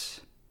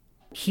Jews.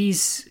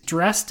 He's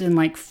dressed in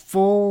like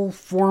full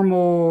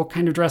formal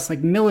kind of dress, like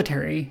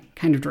military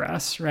kind of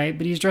dress, right?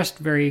 But he's dressed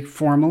very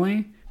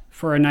formally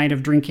for a night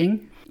of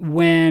drinking.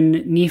 When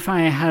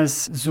Nephi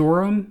has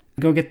Zoram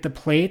go get the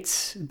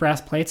plates,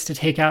 brass plates, to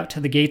take out to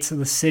the gates of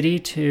the city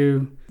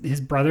to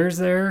his brothers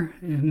there,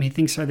 whom he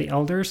thinks are the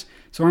elders,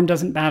 Zoram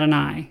doesn't bat an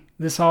eye.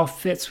 This all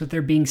fits with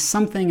there being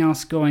something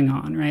else going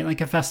on, right?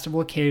 Like a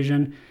festival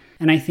occasion.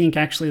 And I think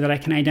actually that I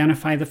can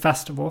identify the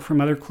festival from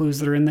other clues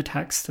that are in the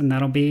text, and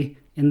that'll be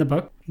in the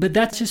book. But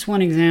that's just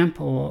one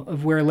example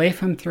of where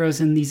Latham throws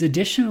in these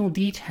additional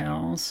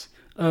details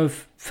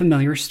of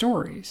familiar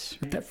stories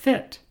that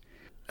fit.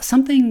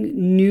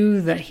 Something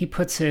new that he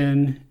puts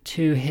in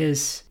to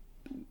his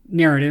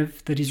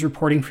narrative that he's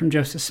reporting from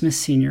Joseph Smith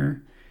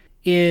Sr.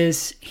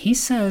 is he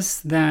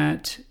says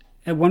that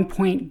at one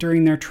point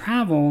during their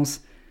travels,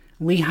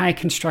 Lehi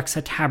constructs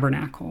a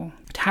tabernacle.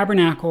 A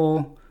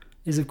tabernacle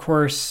is, of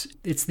course,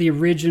 it's the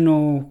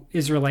original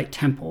Israelite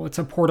temple. It's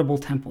a portable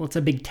temple. It's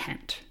a big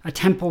tent. A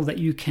temple that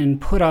you can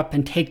put up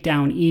and take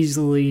down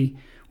easily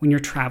when you're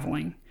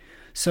traveling.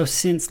 So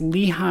since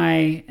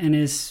Lehi and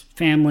his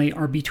family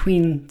are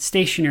between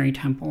stationary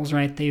temples,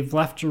 right? They've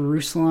left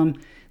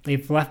Jerusalem.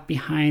 They've left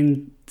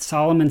behind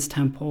Solomon's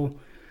temple,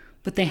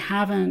 but they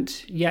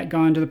haven't yet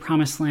gone to the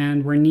promised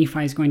land where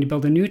Nephi is going to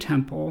build a new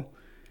temple.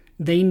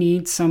 They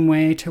need some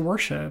way to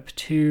worship,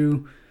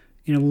 to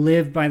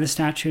live by the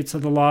statutes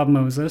of the law of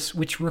Moses,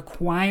 which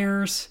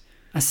requires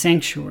a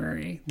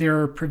sanctuary. There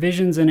are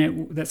provisions in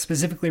it that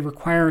specifically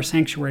require a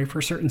sanctuary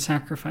for certain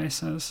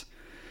sacrifices.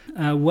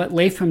 What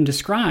Latham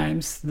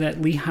describes,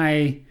 that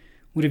Lehi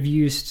would have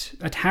used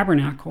a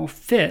tabernacle,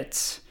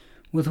 fits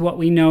with what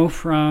we know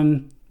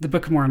from the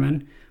Book of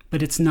Mormon,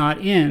 but it's not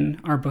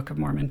in our Book of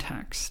Mormon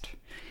text.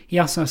 He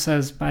also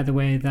says, by the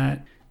way,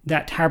 that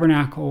that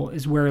tabernacle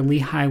is where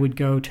Lehi would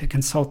go to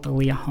consult the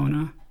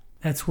Liahona.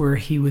 That's where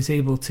he was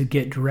able to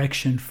get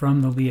direction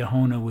from the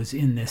Liahona, was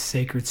in this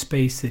sacred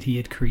space that he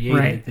had created,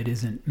 right, that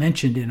isn't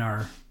mentioned in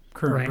our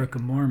current Book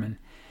of Mormon.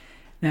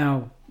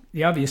 Now,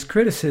 the obvious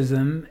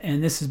criticism,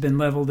 and this has been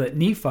leveled at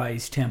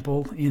Nephi's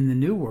temple in the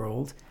New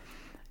World,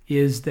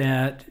 is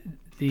that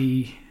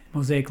the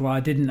Mosaic Law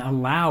didn't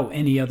allow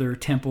any other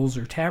temples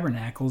or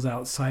tabernacles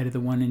outside of the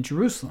one in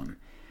Jerusalem.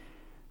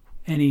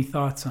 Any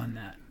thoughts on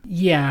that?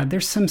 Yeah,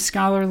 there's some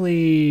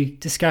scholarly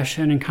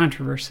discussion and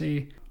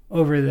controversy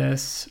over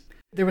this.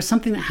 There was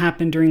something that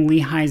happened during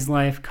Lehi's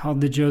life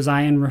called the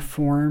Josian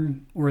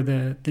Reform, or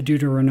the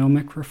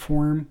Deuteronomic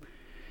Reform.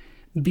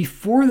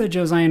 Before the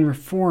Josian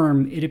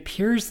Reform, it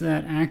appears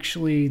that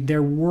actually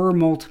there were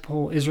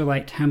multiple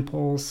Israelite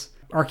temples.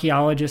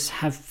 Archaeologists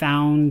have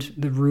found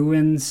the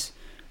ruins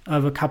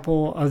of a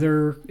couple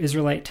other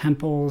Israelite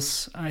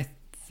temples, I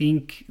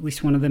think at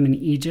least one of them in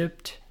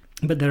Egypt,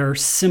 but that are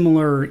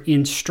similar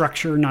in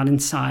structure, not in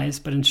size,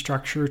 but in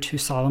structure to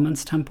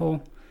Solomon's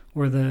temple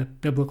or the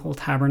biblical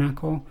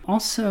tabernacle.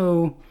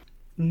 Also,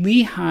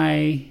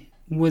 Lehi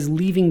was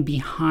leaving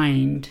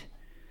behind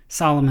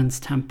Solomon's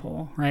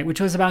temple, right, which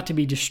was about to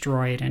be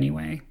destroyed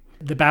anyway.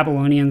 The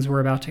Babylonians were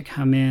about to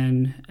come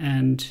in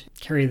and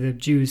carry the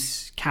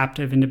Jews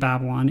captive into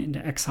Babylon,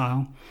 into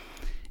exile,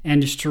 and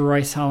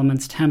destroy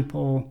Solomon's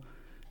temple.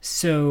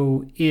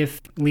 So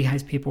if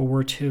Lehi's people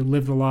were to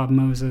live the law of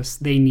Moses,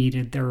 they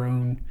needed their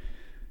own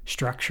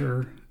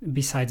structure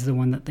besides the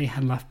one that they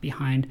had left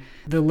behind.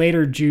 The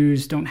later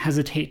Jews don't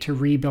hesitate to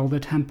rebuild a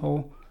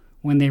temple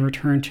when they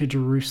return to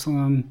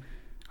Jerusalem.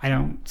 I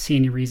don't see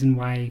any reason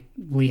why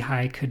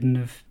Lehi couldn't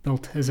have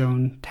built his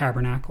own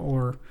tabernacle,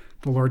 or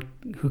the Lord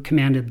who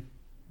commanded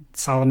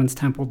Solomon's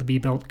temple to be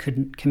built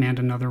couldn't command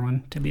another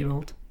one to be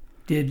built.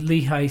 Did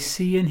Lehi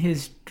see in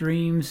his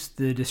dreams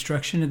the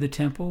destruction of the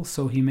temple,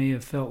 so he may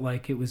have felt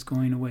like it was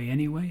going away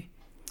anyway?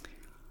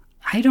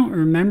 I don't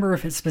remember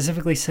if it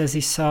specifically says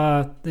he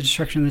saw the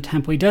destruction of the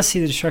temple. He does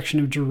see the destruction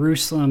of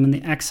Jerusalem and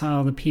the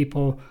exile of the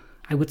people.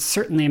 I would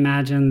certainly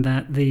imagine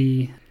that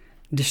the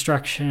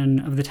destruction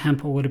of the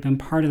temple would have been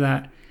part of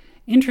that.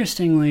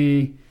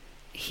 Interestingly,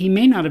 he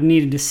may not have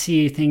needed to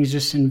see things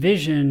just in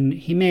vision.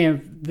 He may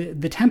have,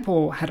 the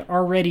temple had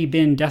already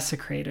been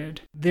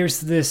desecrated. There's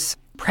this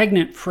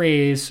pregnant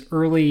phrase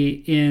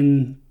early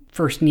in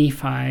First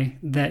Nephi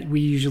that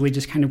we usually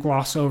just kind of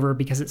gloss over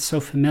because it's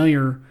so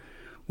familiar,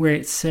 where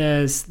it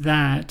says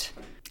that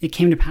it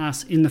came to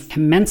pass in the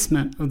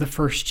commencement of the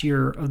first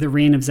year of the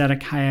reign of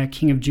Zedekiah,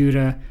 king of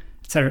Judah,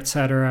 et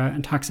cetera,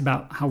 and talks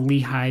about how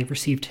Lehi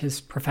received his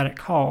prophetic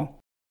call.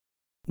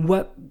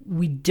 What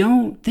we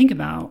don't think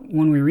about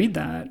when we read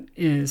that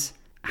is,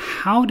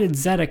 how did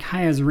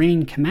Zedekiah's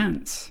reign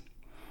commence?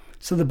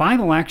 So the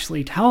Bible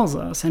actually tells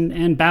us,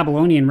 and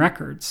Babylonian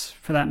records,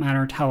 for that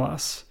matter, tell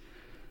us,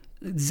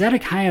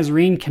 Zedekiah's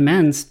reign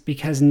commenced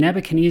because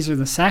Nebuchadnezzar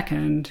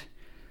II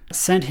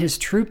sent his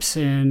troops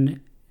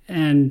in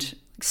and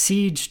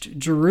sieged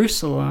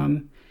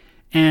Jerusalem,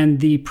 and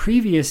the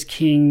previous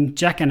king,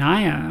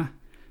 Jeconiah,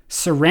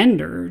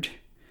 surrendered,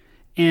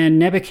 and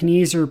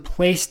Nebuchadnezzar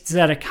placed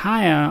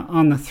Zedekiah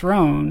on the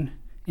throne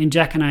in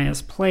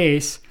Jeconiah's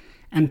place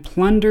and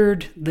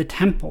plundered the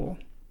temple.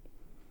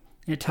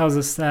 It tells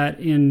us that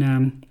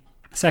in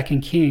 2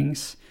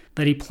 Kings,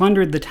 that he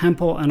plundered the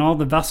temple and all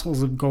the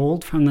vessels of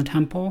gold from the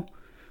temple.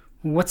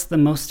 What's the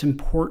most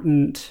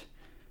important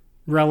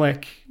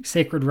relic,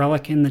 sacred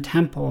relic in the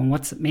temple, and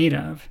what's it made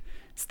of?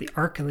 It's the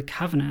Ark of the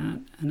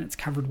Covenant, and it's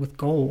covered with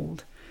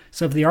gold.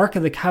 So if the Ark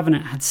of the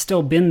Covenant had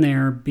still been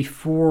there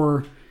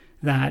before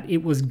that,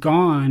 it was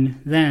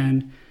gone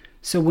then.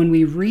 So when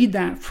we read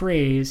that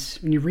phrase,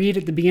 when you read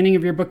at the beginning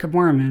of your Book of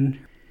Mormon,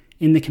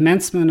 in the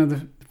commencement of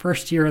the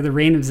first year of the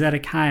reign of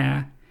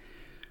Zedekiah,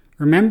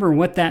 remember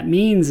what that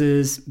means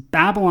is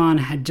Babylon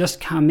had just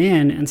come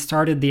in and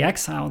started the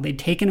exile. They'd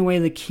taken away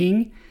the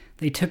king,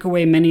 they took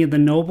away many of the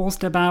nobles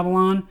to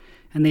Babylon,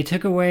 and they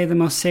took away the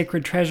most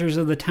sacred treasures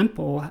of the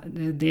temple.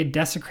 They had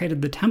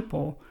desecrated the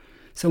temple.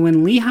 So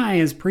when Lehi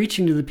is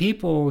preaching to the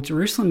people,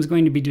 Jerusalem is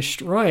going to be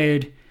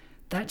destroyed,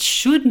 that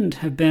shouldn't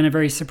have been a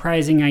very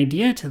surprising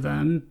idea to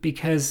them,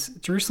 because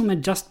Jerusalem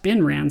had just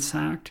been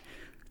ransacked.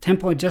 The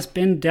temple had just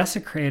been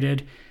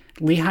desecrated.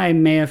 Lehi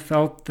may have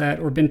felt that,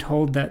 or been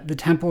told that, the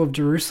temple of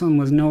Jerusalem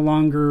was no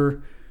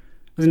longer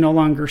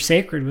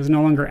sacred, was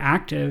no longer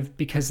active,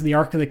 because the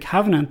Ark of the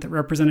Covenant that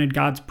represented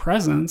God's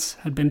presence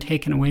had been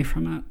taken away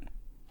from it.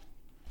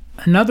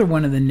 Another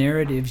one of the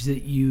narratives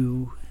that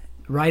you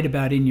write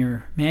about in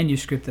your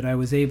manuscript that I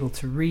was able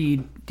to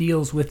read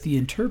deals with the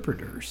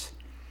interpreters.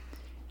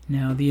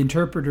 Now, the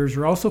interpreters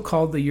are also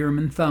called the Urim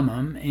and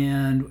Thummim,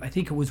 and I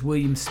think it was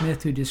William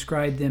Smith who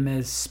described them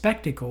as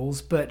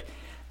spectacles, but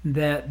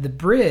that the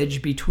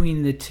bridge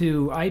between the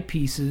two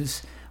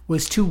eyepieces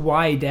was too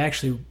wide to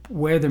actually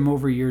wear them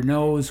over your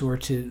nose or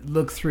to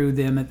look through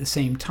them at the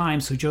same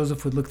time. So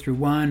Joseph would look through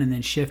one and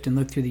then shift and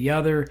look through the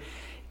other.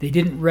 They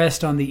didn't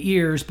rest on the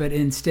ears, but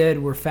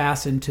instead were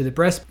fastened to the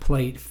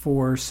breastplate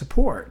for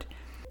support.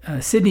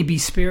 Sidney B.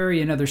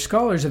 Sperry and other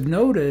scholars have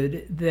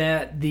noted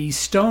that these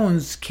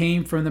stones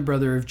came from the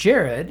brother of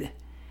Jared,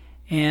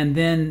 and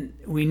then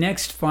we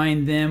next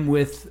find them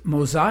with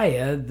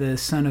Mosiah, the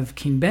son of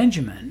King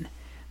Benjamin,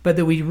 but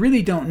that we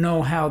really don't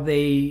know how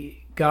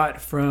they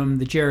got from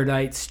the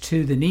Jaredites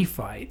to the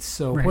Nephites.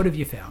 So What have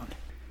you found?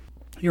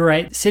 You're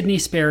right. Sidney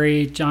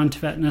Sperry, John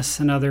Tvetness,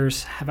 and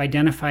others have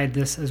identified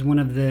this as one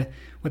of the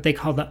what they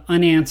call the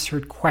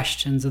unanswered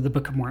questions of the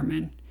Book of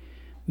Mormon,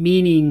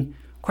 meaning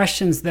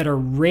questions that are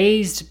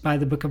raised by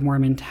the Book of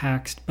Mormon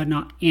text, but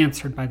not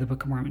answered by the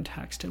Book of Mormon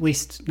text, at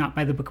least not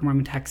by the Book of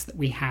Mormon text that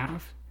we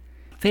have.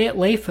 Fayette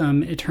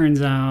Latham, it turns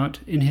out,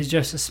 in his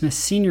Joseph Smith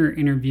Sr.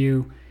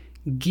 interview,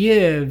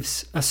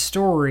 gives a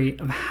story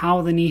of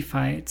how the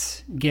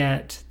Nephites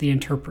get the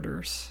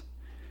interpreters.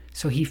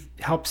 So he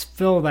helps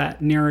fill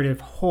that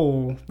narrative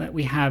hole that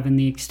we have in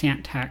the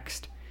extant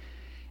text.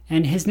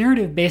 And his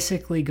narrative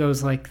basically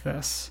goes like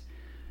this.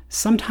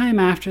 Sometime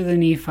after the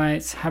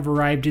Nephites have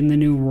arrived in the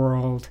New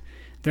World,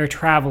 they're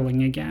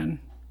traveling again.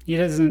 He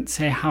doesn't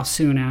say how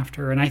soon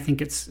after, and I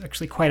think it's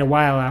actually quite a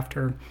while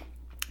after.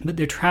 But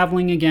they're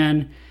traveling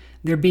again.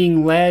 They're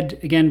being led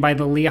again by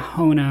the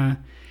Liahona,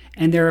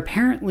 and they're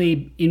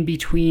apparently in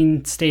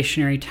between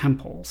stationary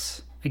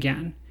temples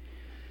again.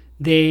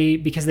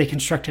 Because they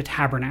construct a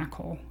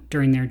tabernacle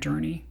during their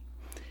journey.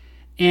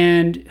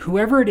 And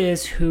whoever it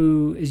is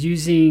who is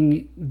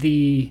using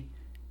the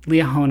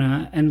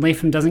Liahona, and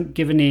Latham doesn't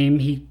give a name,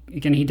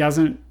 he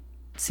doesn't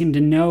seem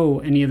to know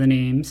any of the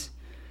names.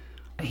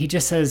 He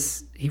just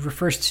says, he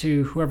refers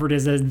to whoever it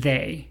is as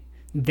they.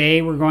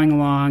 They were going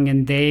along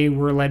and they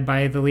were led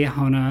by the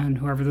Liahona, and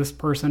whoever this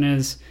person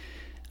is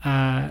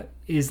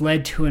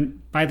led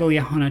by the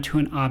Liahona to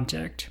an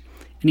object.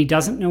 And he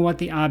doesn't know what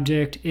the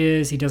object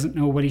is. He doesn't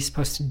know what he's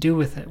supposed to do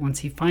with it once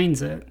he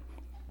finds it.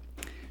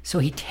 So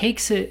he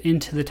takes it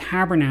into the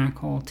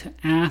tabernacle to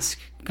ask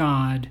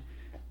God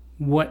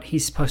what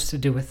he's supposed to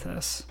do with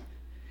this.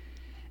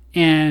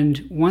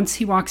 And once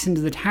he walks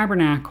into the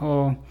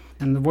tabernacle,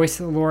 and the voice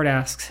of the Lord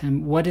asks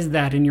him, "What is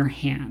that in your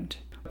hand?"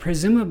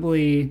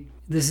 Presumably,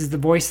 this is the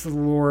voice of the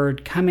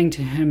Lord coming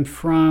to him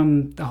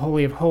from the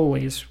Holy of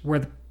Holies, where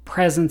the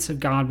presence of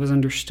God was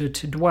understood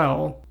to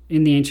dwell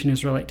in the ancient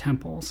Israelite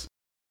temples.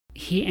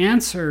 He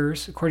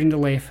answers, according to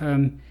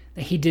Latham,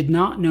 that he did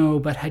not know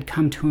but had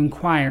come to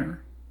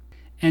inquire.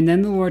 And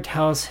then the Lord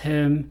tells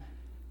him,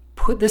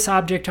 "Put this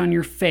object on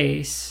your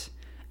face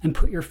and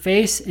put your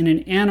face in an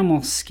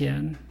animal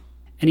skin."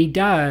 And he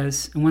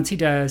does, and once he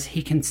does,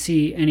 he can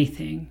see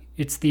anything.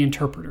 It's the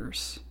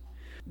interpreters.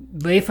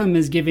 Latham,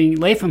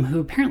 who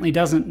apparently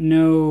doesn't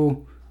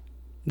know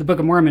the Book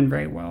of Mormon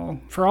very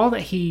well, for all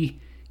that he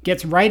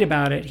gets right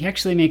about it, he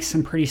actually makes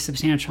some pretty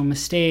substantial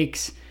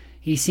mistakes.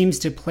 He seems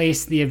to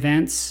place the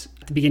events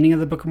at the beginning of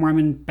the Book of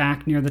Mormon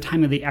back near the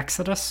time of the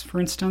Exodus,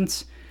 for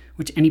instance,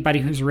 which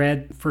anybody who's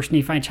read 1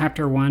 Nephi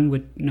chapter 1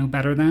 would know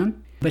better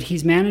than. But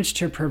he's managed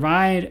to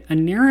provide a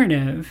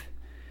narrative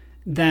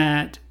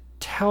that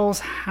tells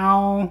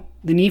how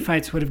the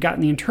Nephites would have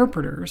gotten the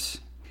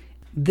interpreters.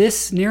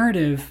 This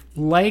narrative,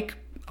 like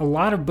a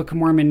lot of Book of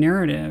Mormon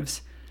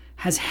narratives,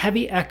 has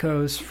heavy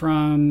echoes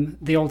from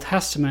the Old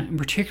Testament, and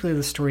particularly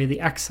the story of the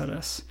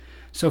Exodus.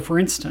 So, for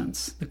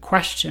instance, the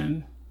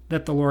question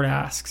that the Lord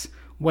asks,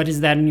 "What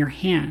is that in your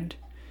hand?"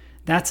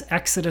 That's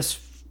Exodus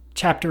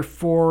chapter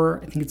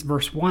 4, I think it's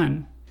verse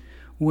 1,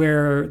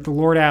 where the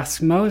Lord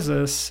asks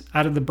Moses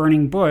out of the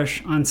burning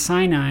bush on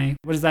Sinai,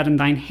 "What is that in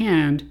thine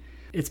hand?"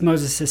 It's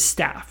Moses'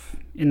 staff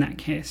in that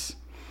case.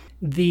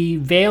 The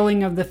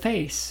veiling of the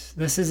face.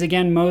 This is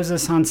again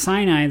Moses on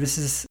Sinai. This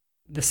is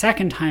the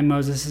second time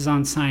Moses is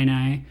on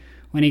Sinai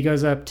when he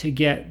goes up to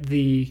get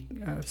the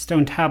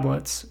stone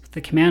tablets,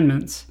 the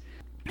commandments.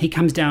 He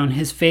comes down,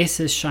 his face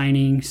is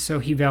shining, so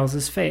he veils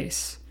his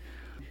face.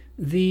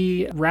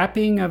 The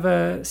wrapping of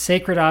a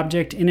sacred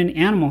object in an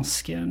animal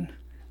skin.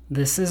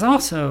 This is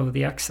also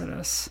the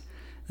Exodus.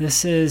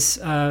 This is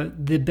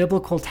the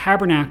biblical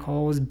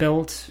tabernacle was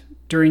built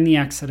during the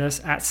Exodus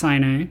at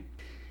Sinai.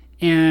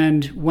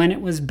 And when it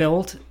was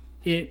built,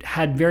 it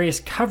had various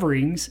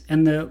coverings,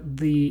 and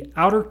the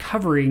outer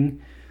covering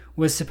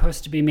was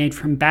supposed to be made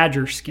from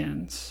badger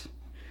skins.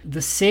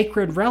 The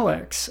sacred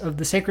relics of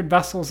the sacred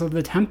vessels of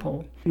the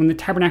temple, when the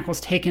tabernacle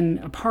is taken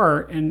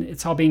apart and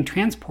it's all being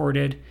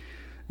transported,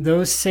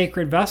 those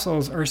sacred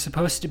vessels are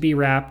supposed to be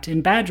wrapped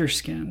in badger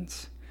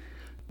skins.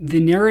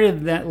 The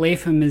narrative that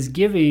Latham is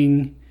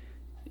giving,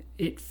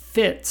 it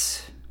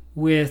fits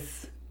with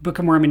Book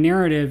of Mormon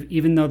narrative,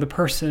 even though the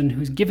person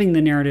who's giving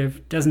the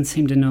narrative doesn't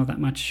seem to know that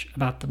much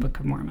about the Book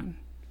of Mormon.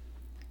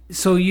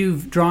 So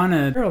you've drawn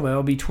a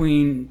parallel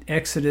between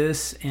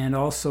Exodus and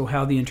also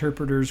how the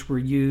interpreters were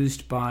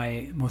used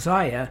by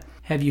Mosiah.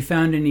 Have you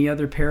found any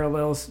other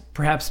parallels,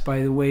 perhaps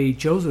by the way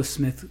Joseph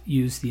Smith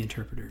used the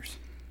interpreters?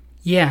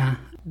 Yeah,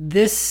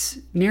 this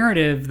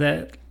narrative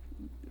that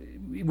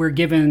we're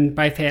given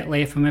by Fayette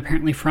Latham,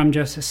 apparently from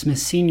Joseph Smith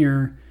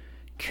Sr.,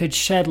 could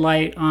shed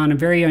light on a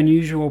very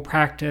unusual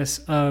practice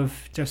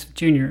of Joseph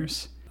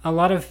Jr.'s. A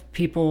lot of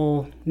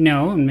people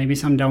know, and maybe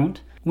some don't,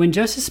 when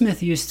Joseph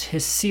Smith used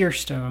his seer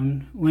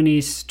stone, when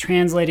he's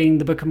translating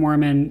the Book of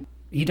Mormon,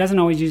 he doesn't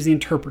always use the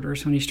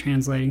interpreters when he's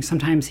translating.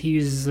 Sometimes he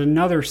uses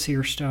another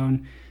seer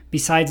stone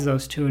besides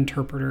those two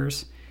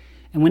interpreters.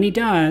 And when he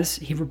does,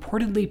 he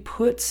reportedly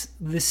puts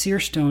the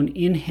seer stone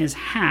in his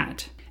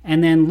hat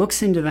and then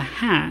looks into the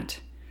hat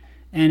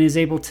and is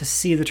able to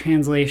see the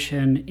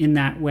translation in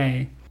that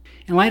way.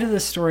 In light of the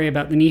story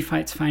about the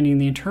Nephites finding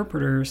the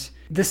interpreters,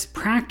 this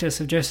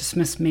practice of Joseph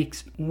Smith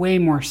makes way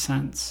more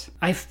sense.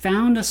 I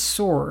found a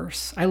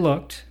source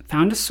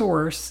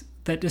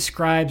that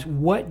describes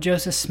what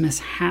Joseph Smith's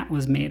hat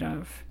was made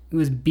of. It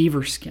was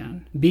beaver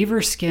skin.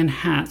 Beaver skin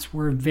hats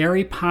were a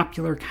very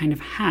popular kind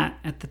of hat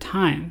at the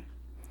time.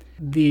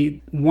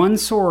 The one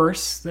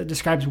source that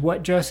describes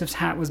what Joseph's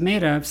hat was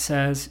made of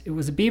says it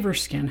was a beaver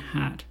skin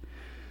hat.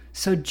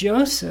 So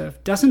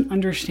Joseph doesn't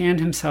understand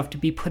himself to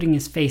be putting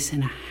his face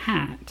in a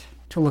hat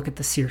to look at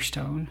the seer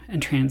stone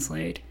and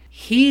translate.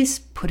 He's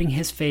putting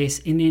his face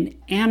in an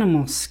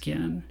animal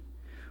skin,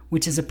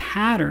 which is a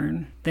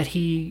pattern that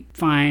he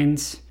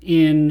finds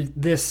in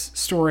this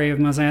story of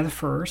Mosiah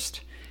I,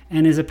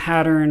 and is a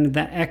pattern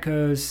that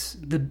echoes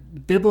the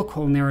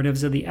biblical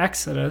narratives of the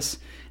Exodus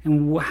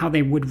and how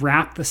they would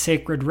wrap the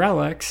sacred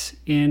relics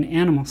in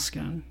animal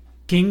skin.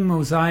 King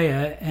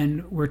Mosiah,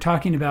 and we're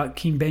talking about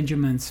King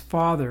Benjamin's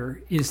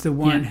father, is the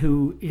one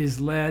who is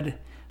led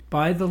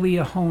by the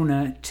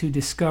Liahona to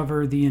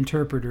discover the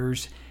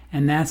interpreters,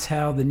 and that's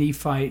how the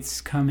Nephites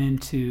come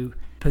into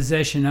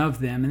possession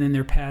of them, and then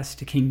they're passed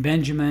to King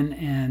Benjamin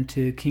and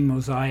to King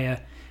Mosiah,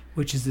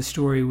 which is the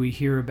story we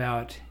hear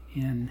about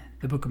in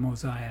the Book of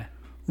Mosiah.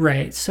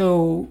 Right,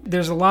 so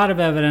there's a lot of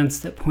evidence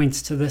that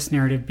points to this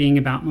narrative being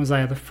about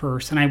Mosiah I,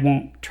 and I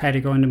won't try to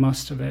go into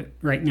most of it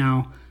right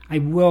now. I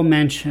will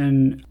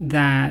mention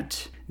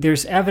that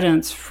there's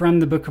evidence from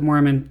the Book of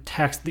Mormon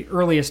text, the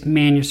earliest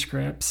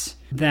manuscripts,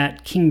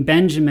 that King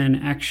Benjamin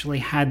actually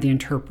had the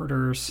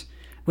interpreters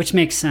which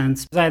makes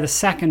sense.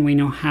 Mosiah II, we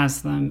know,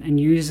 has them and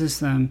uses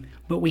them,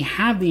 but we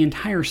have the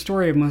entire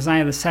story of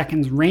Mosiah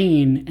II's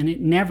reign, and it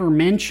never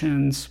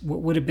mentions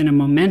what would have been a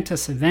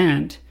momentous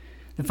event,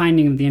 the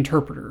finding of the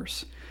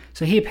interpreters.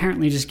 So he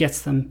apparently just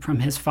gets them from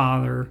his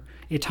father.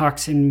 It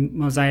talks in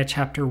Mosiah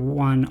chapter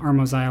 1, or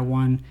Mosiah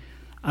 1,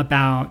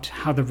 about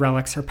how the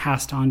relics are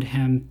passed on to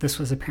him. This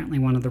was apparently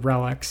one of the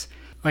relics.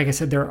 Like I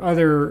said, there are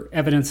other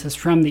evidences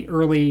from the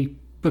early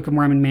Book of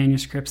Mormon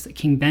manuscripts that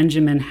King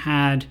Benjamin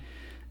had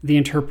the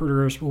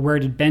interpreters. Well, where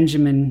did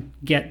Benjamin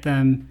get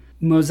them?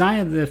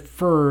 Mosiah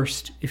I,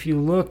 if you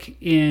look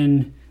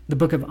in the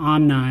Book of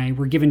Omni,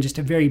 we're given just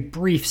a very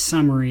brief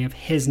summary of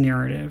his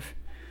narrative,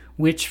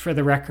 which, for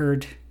the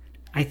record,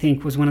 I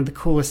think was one of the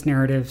coolest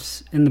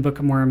narratives in the Book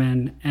of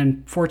Mormon.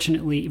 And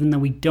fortunately, even though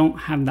we don't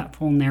have that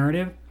full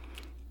narrative,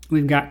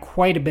 we've got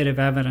quite a bit of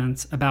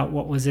evidence about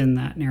what was in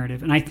that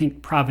narrative. And I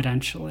think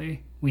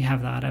providentially we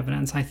have that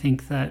evidence. I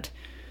think that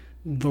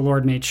the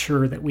Lord made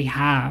sure that we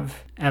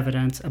have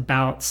evidence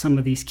about some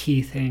of these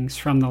key things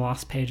from the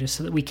lost pages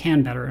so that we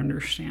can better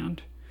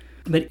understand.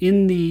 But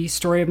in the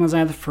story of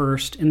Mosiah I,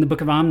 in the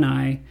Book of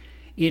Omni,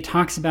 it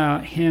talks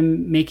about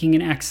him making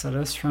an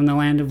exodus from the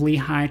land of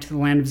Lehi to the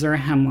land of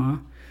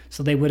Zarahemla.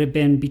 So they would have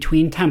been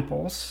between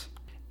temples.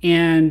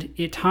 And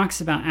it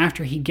talks about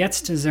after he gets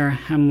to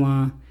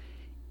Zarahemla,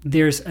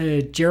 there's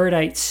a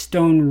jaredite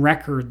stone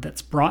record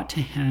that's brought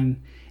to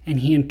him,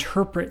 and he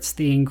interprets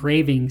the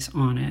engravings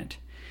on it.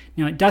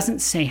 Now, it doesn't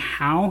say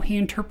how he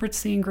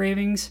interprets the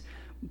engravings,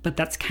 but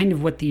that's kind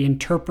of what the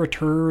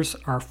interpreters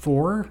are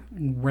for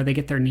and where they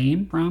get their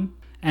name from.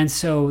 And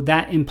so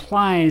that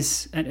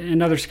implies,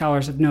 and other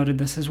scholars have noted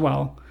this as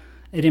well,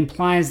 it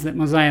implies that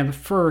Mosiah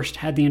I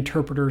had the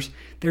interpreters.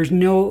 There's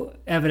no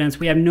evidence,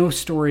 we have no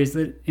stories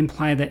that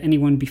imply that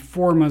anyone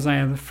before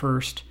Mosiah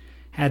I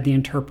had the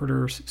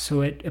interpreters.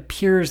 So it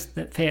appears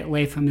that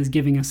Fayette-Latham is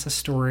giving us a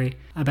story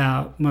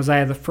about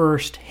Mosiah I,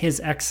 his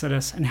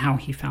exodus, and how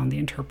he found the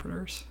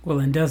interpreters. Well,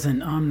 and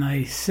doesn't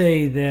Omni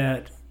say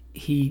that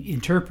he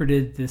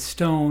interpreted the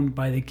stone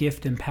by the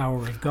gift and power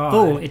of God?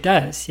 Oh, it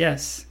does,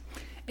 yes.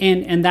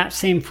 And that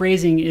same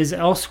phrasing is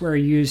elsewhere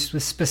used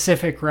with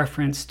specific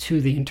reference to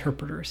the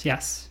interpreters,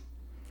 yes.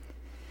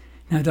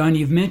 Now, Don,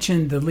 you've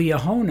mentioned the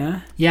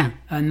Liahona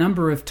a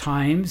number of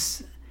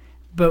times,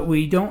 but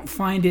we don't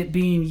find it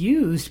being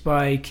used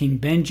by King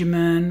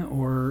Benjamin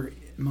or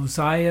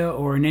Mosiah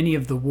or in any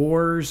of the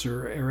wars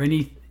or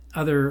any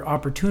other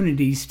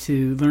opportunities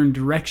to learn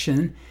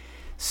direction.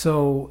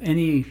 So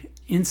any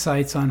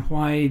insights on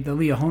why the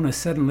Liahona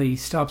suddenly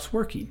stops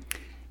working?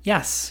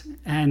 Yes,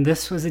 and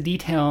this was a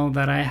detail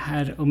that I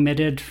had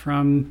omitted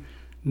from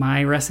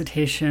my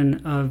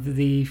recitation of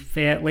the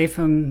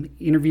Fayette-Latham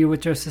interview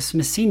with Joseph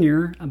Smith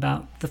Sr.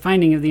 about the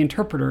finding of the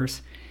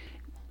interpreters.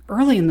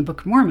 Early in the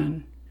Book of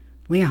Mormon,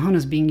 Liahona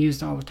is being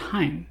used all the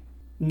time.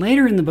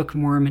 Later in the Book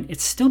of Mormon,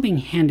 it's still being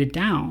handed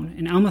down.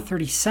 In Alma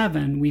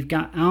 37, we've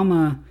got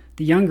Alma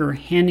the Younger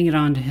handing it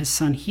on to his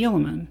son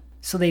Helaman.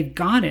 So they've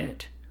got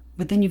it.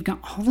 But then you've got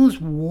all those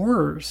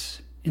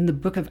wars in the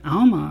Book of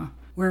Alma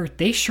where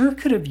they sure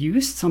could have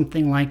used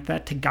something like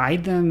that to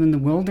guide them in the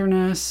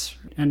wilderness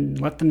and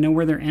let them know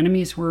where their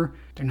enemies were.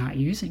 They're not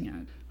using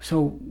it.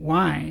 So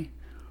why?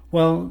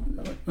 Well,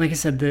 like I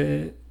said,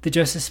 the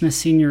Joseph Smith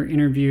Sr.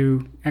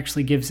 interview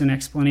actually gives an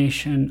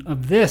explanation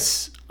of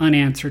this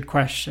unanswered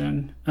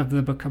question of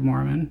the Book of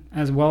Mormon,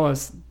 as well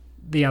as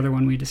the other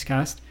one we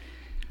discussed.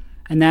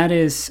 And that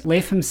is,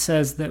 Latham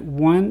says that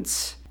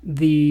once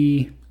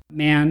the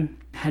man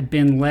had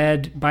been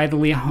led by the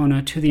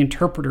Liahona to the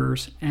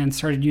interpreters and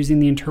started using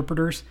the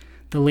interpreters,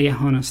 the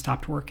Liahona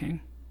stopped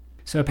working.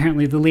 So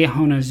apparently the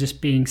Liahona is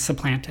just being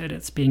supplanted.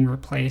 It's being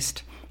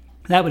replaced.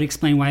 That would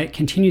explain why it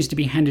continues to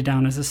be handed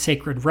down as a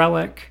sacred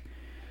relic,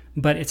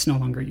 but it's no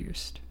longer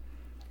used.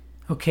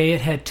 Okay,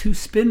 it had 2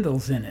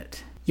 spindles in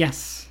it.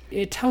 Yes.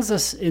 It tells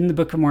us in the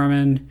Book of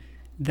Mormon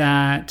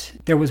that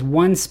there was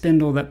one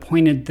spindle that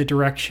pointed the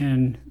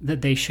direction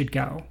that they should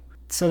go.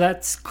 So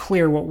that's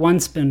clear what one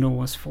spindle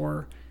was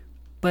for,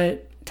 but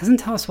it doesn't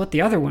tell us what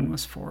the other one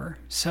was for.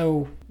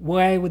 So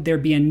why would there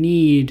be a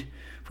need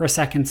for a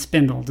second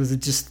spindle? Does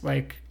it just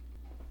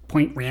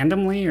point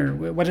randomly, or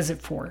what is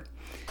it for?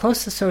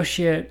 Close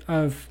associate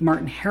of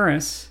Martin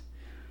Harris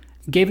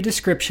gave a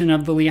description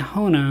of the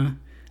Liahona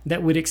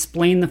that would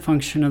explain the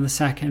function of the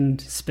second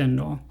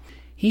spindle.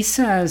 He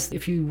says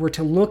if you were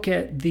to look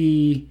at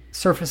the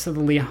surface of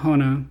the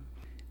Liahona,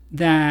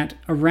 that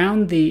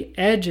around the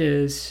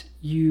edges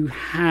you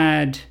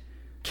had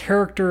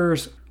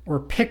characters or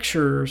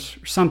pictures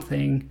or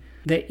something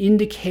that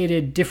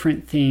indicated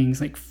different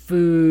things like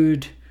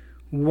food,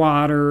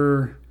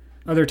 water,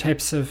 other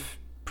types of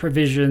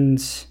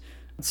provisions,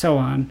 and so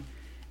on.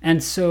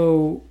 And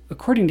so,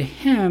 according to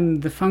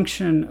him, the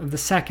function of the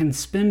second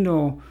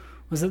spindle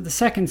was that the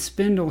second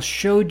spindle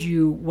showed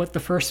you what the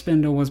first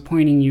spindle was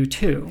pointing you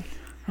to.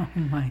 Oh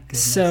my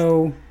goodness.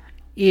 So,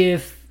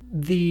 if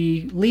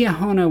the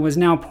Liahona was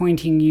now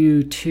pointing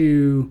you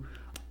to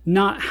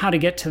not how to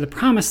get to the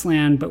promised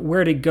land, but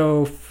where to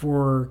go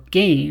for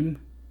game,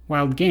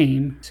 wild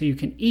game, so you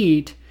can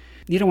eat,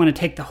 You don't want to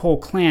take the whole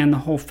clan, the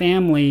whole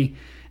family,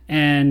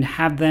 and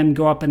have them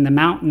go up in the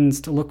mountains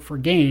to look for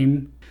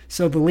game.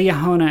 So the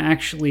Liahona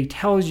actually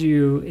tells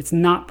you it's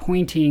not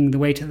pointing the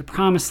way to the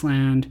promised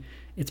land,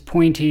 it's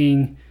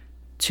pointing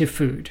to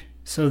food.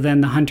 So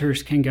then the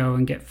hunters can go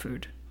and get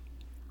food.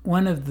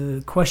 One of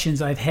the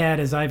questions I've had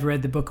as I've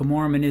read the Book of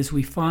Mormon is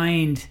we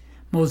find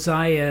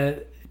Mosiah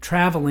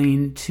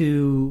traveling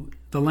to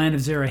the land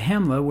of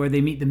Zarahemla where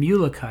they meet the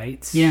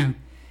Mulekites. Yeah.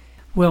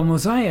 Well,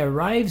 Mosiah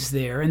arrives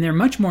there, and they're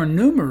much more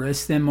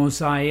numerous than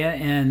Mosiah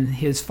and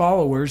his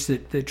followers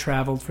that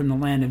traveled from the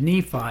land of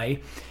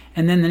Nephi.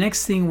 And then the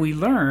next thing we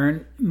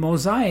learn,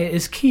 Mosiah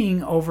is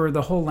king over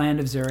the whole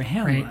land of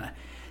Zarahemla. Right.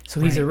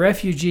 So he's a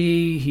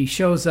refugee, he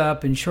shows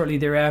up, and shortly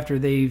thereafter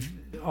they've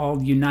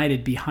all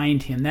united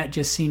behind him. That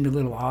just seemed a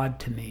little odd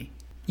to me.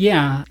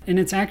 Yeah, and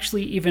it's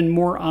actually even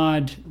more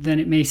odd than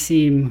it may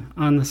seem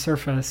on the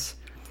surface.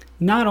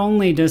 Not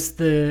only does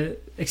the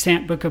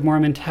extant Book of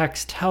Mormon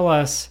text tell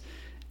us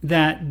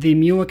that the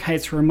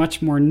Mulekites were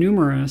much more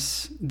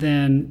numerous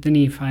than the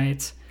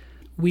Nephites,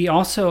 we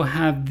also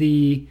have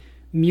the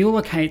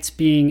Mulekites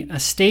being a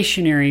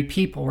stationary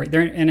people, right?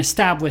 They're an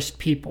established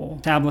people,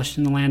 established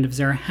in the land of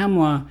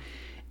Zarahemla,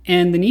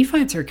 and the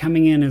Nephites are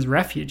coming in as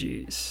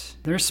refugees.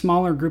 They're a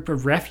smaller group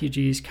of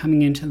refugees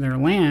coming into their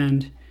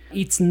land.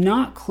 It's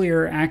not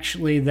clear,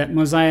 actually, that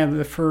Mosiah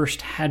I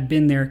had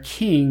been their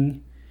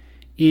king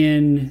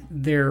in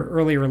their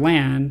earlier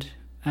land,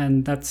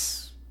 and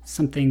that's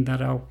something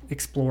that I'll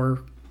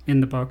explore in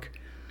the book.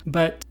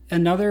 But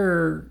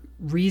another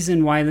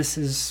reason why this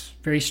is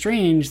very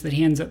strange, that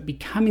he ends up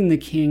becoming the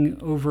king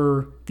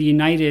over the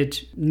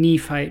united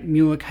Nephite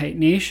Mulekite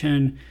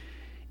nation,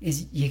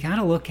 is you got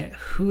to look at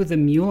who the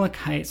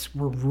Mulekites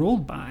were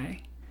ruled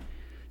by.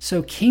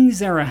 So King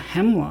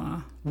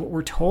Zarahemla, what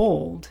we're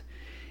told,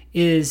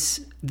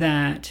 is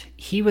that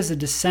he was a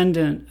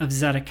descendant of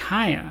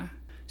Zedekiah.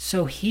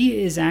 So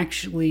he is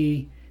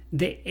actually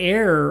the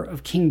heir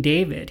of King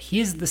David. He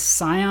is the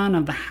scion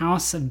of the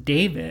house of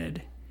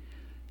David.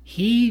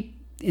 He,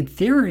 in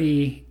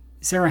theory,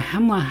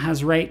 Zarahemla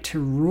has right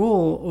to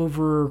rule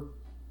over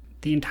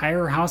the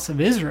entire house of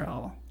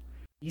Israel.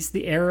 He's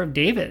the heir of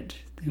David,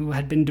 who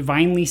had been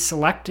divinely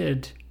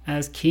selected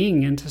as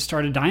king and to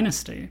start a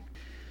dynasty.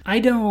 I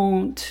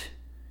don't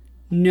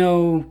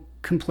know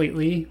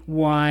completely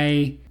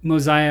why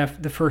Mosiah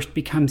I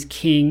becomes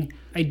king.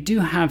 I do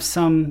have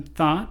some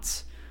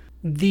thoughts.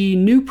 The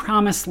new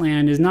promised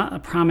land is not a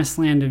promised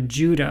land of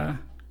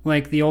Judah,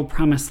 like the old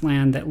promised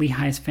land that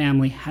Lehi's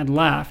family had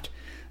left.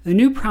 The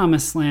new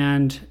promised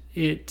land,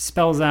 Christ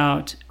spells it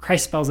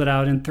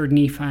out in 3rd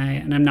Nephi,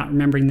 and I'm not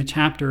remembering the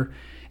chapter.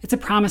 It's a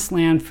promised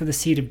land for the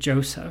seed of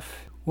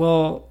Joseph.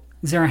 Well,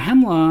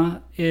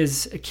 Zarahemla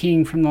is a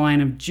king from the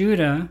line of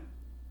Judah,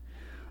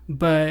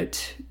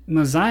 but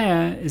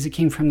Mosiah is a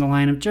king from the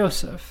line of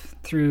Joseph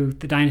through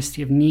the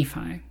dynasty of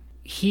Nephi.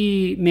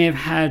 He may have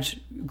had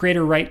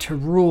greater right to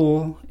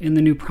rule in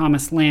the new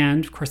promised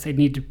land. Of course, they'd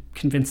need to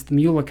convince the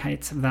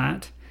Mulekites of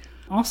that.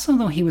 Also,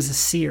 though, he was a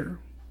seer,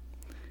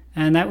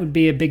 and that would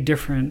be a big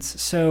difference.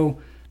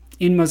 So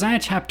in Mosiah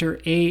chapter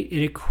 8,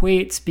 it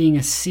equates being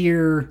a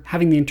seer,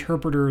 having the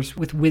interpreters,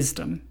 with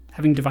wisdom,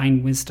 having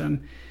divine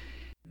wisdom.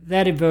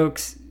 That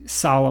evokes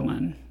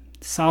Solomon.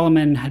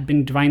 Solomon had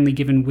been divinely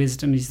given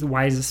wisdom. He's the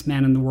wisest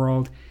man in the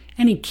world.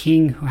 Any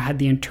king who had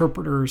the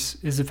interpreters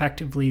is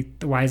effectively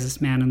the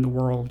wisest man in the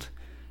world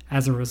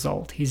as a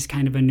result. He's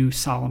kind of a new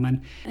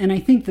Solomon. And I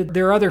think that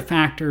there are other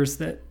factors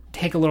that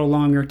take a little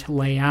longer to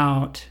lay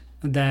out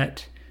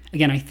that,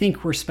 again, I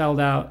think were spelled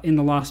out in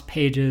the Lost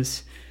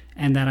Pages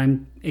and that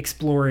I'm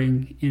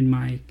exploring in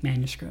my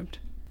manuscript.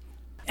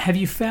 Have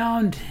you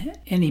found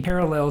any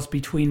parallels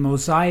between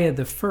Mosiah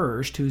I,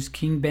 who's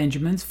King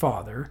Benjamin's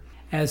father,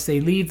 as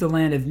they leave the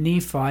land of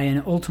Nephi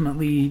and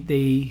ultimately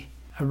they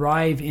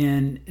arrive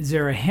in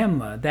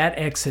Zarahemla, that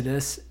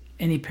exodus,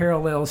 any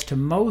parallels to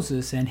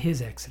Moses and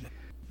his exodus?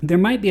 There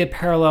might be a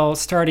parallel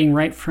starting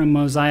right from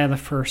Mosiah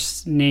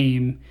I's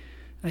name.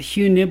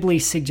 Hugh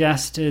Nibley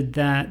suggested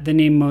that the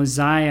name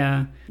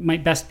Mosiah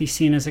might best be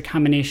seen as a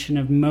combination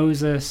of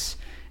Moses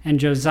and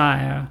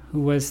Josiah,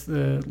 who was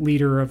the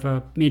leader of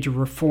a major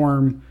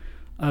reform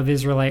of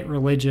Israelite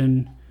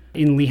religion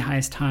in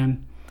Lehi's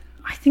time.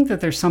 I think that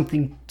there's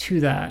something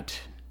to that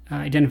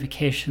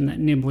identification that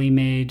Nibley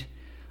made.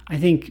 I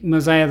think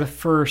Mosiah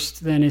I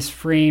then is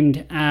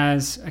framed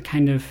as a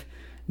kind of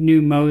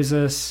new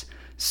Moses.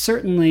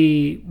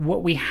 Certainly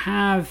what we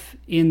have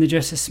in the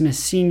Joseph Smith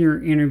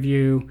Sr.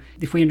 interview,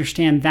 if we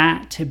understand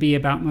that to be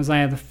about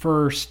Mosiah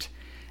I,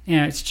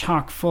 it's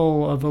chock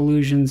full of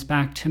allusions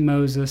back to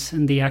Moses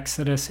and the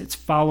Exodus. It's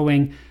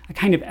following a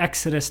kind of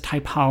Exodus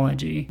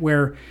typology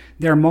where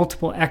there are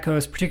multiple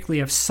echoes, particularly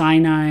of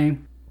Sinai,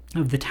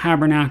 of the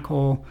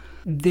tabernacle.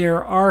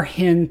 There are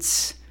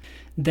hints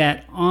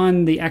that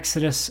on the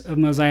Exodus of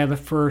Mosiah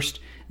I,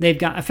 they've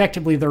got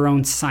effectively their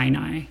own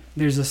Sinai.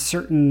 There's a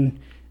certain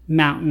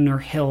mountain or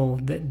hill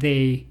that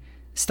they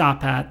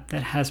stop at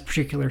that has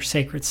particular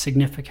sacred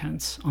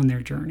significance on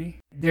their journey.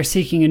 They're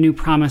seeking a new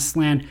promised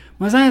land.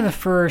 Mosiah the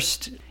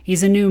First,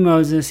 he's a new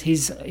Moses.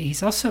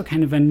 He's also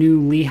kind of a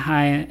new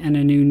Lehi and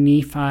a new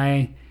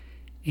Nephi.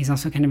 He's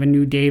also kind of a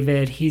new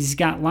David. He's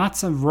got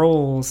lots of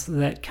roles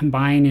that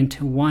combine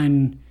into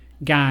one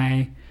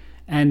guy.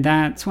 And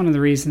that's one of the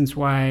reasons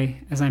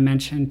why, as I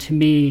mentioned, to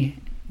me,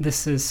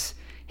 this is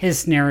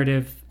his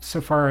narrative,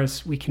 so far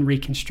as we can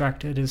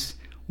reconstruct it, is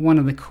one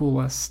of the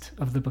coolest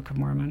of the Book of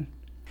Mormon.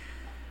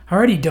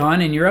 Alrighty,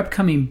 Don, in your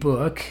upcoming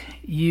book,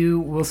 you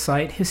will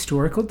cite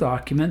historical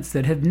documents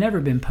that have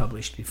never been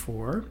published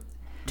before.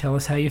 Tell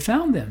us how you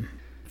found them.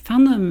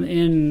 Found them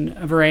in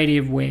a variety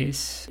of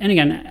ways. And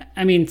again,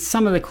 I mean,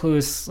 some of the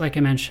clues, like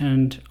I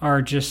mentioned,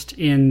 are just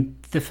in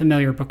the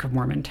familiar Book of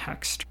Mormon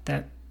text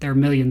that there are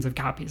millions of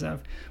copies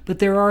of. But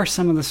there are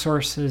some of the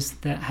sources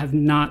that have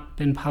not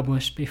been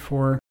published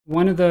before.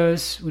 One of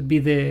those would be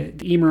the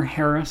Emer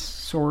Harris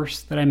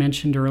source that I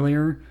mentioned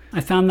earlier.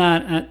 I found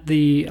that at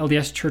the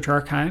LDS Church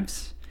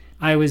Archives.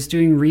 I was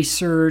doing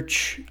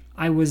research.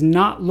 I was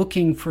not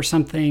looking for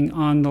something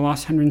on the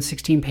Lost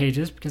 116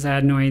 pages because I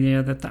had no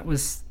idea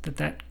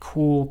that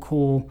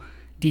cool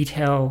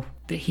detail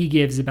that he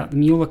gives about the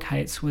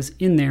Mulekites was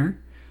in there.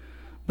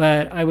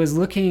 But I was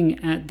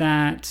looking at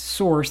that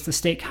source, the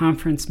State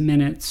Conference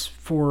minutes,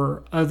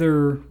 for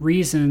other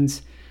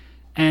reasons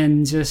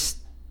and just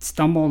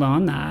stumbled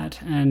on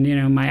that. And,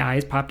 my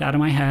eyes popped out of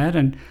my head.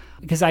 And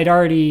because I'd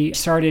already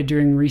started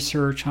doing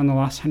research on the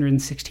Lost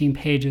 116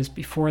 pages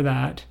before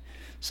that.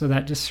 So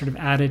that just sort of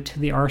added to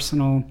the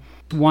arsenal.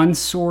 One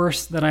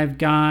source that I've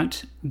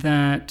got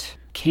that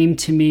came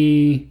to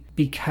me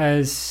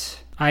because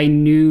I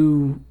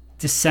knew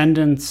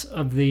descendants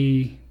of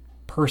the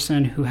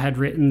person who had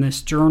written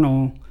this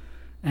journal,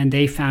 and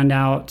they found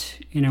out,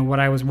 what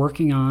I was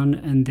working on,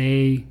 and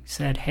they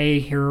said, hey,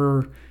 here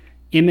are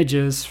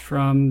images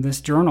from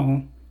this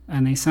journal,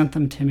 and they sent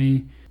them to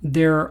me.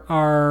 There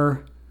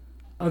are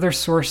other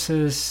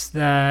sources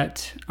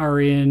that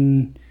are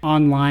in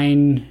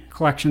online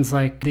collections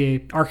like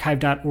the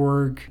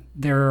archive.org.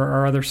 There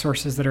are other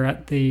sources that are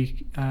at the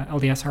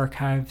LDS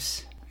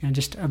archives, and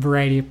just a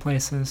variety of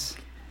places.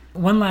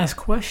 One last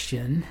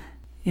question.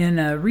 In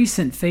a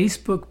recent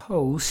Facebook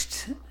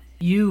post,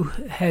 you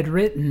had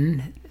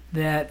written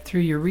that through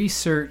your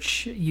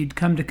research, you'd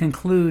come to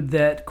conclude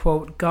that,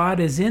 quote, God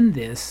is in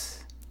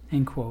this,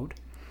 end quote.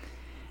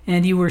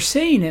 And you were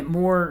saying it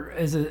more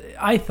as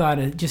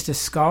just a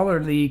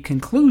scholarly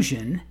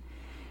conclusion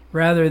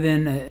rather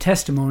than a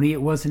testimony.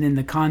 It wasn't in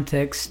the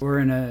context or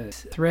in a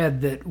thread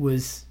that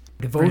was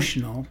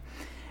devotional. Right.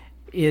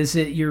 Is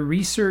it your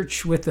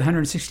research with the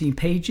 116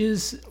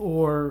 pages,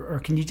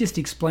 or can you just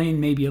explain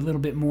maybe a little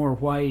bit more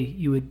why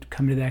you would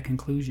come to that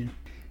conclusion?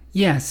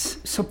 Yes.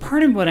 So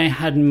part of what I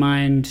had in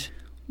mind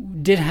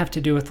did have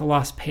to do with the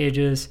lost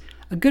pages.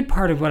 A good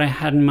part of what I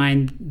had in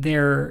mind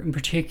there in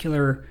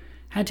particular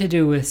had to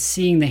do with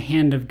seeing the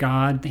hand of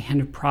God, the hand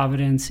of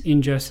providence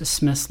in Joseph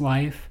Smith's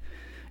life.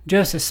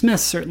 Joseph Smith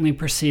certainly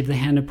perceived the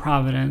hand of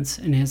providence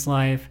in his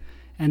life.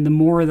 And the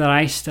more that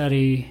I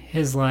study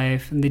his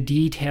life and the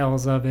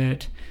details of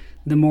it,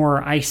 the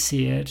more I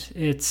see it.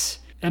 It's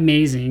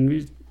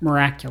amazing,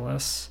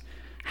 miraculous,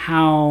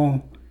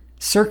 how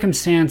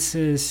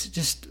circumstances,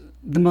 just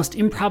the most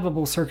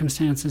improbable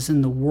circumstances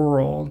in the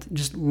world,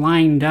 just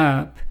lined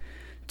up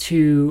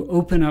to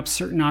open up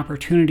certain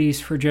opportunities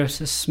for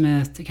Joseph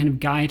Smith to kind of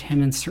guide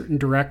him in certain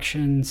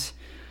directions.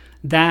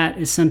 That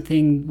is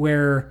something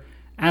where,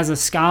 as a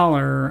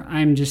scholar,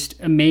 I'm just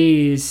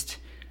amazed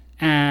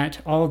at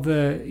all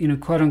the,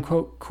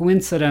 quote-unquote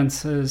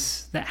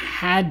coincidences that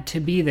had to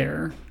be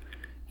there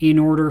in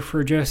order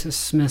for Joseph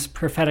Smith's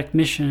prophetic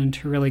mission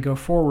to really go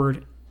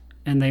forward,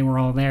 and they were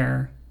all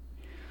there.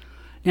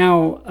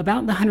 Now,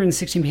 about the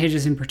 116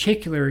 pages in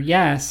particular,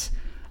 yes,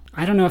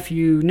 I don't know if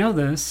you know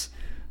this,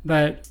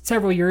 but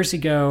several years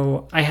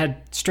ago, I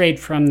had strayed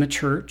from the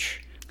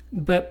church.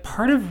 But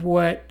part of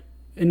what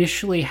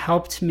initially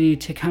helped me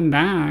to come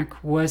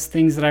back was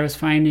things that I was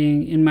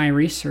finding in my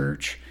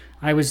research.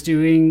 I was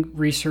doing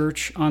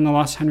research on the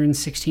Lost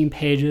 116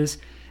 pages,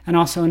 and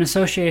also in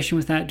association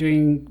with that,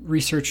 doing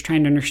research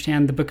trying to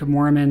understand the Book of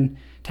Mormon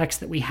text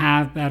that we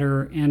have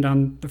better, and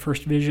on the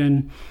First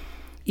Vision.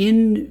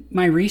 In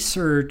my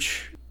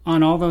research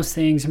on all those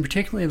things, and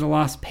particularly the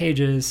lost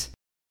pages,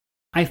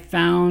 I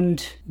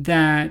found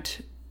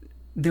that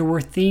there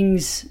were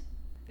things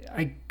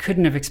I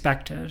couldn't have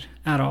expected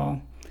at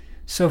all.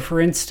 So, for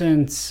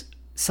instance,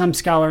 some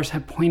scholars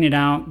have pointed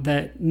out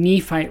that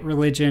Nephite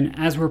religion,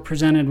 as we're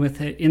presented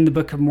with it in the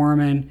Book of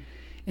Mormon,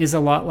 is a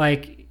lot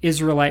like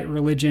Israelite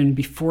religion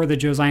before the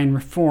Josian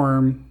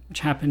Reform,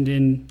 which happened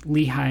in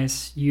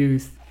Lehi's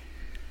youth.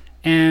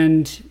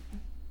 And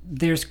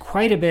there's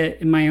quite a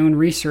bit in my own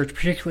research,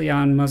 particularly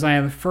on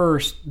Mosiah I,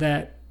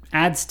 that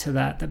adds to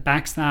that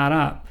backs that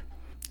up.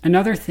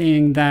 Another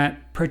thing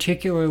that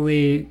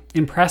particularly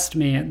impressed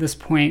me at this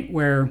point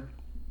where,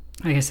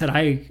 like I said,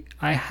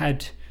 I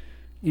had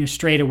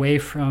strayed away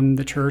from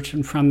the church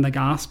and from the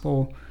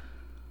gospel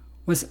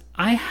was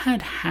I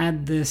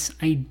had this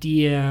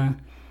idea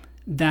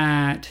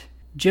that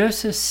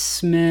Joseph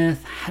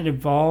Smith had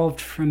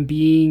evolved from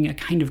being a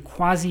kind of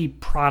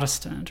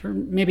quasi-Protestant, or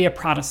maybe a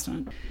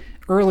Protestant,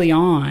 early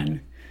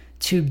on,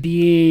 to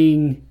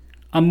being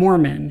a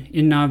Mormon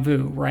in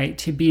Nauvoo, right?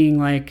 To being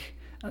like,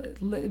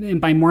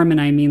 and by Mormon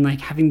I mean like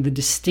having the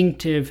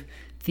distinctive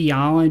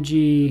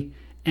theology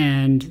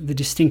and the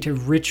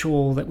distinctive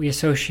ritual that we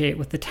associate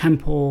with the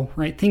temple,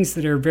 right? Things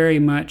that are very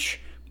much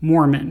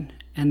Mormon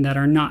and that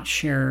are not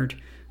shared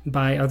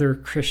by other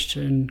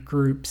Christian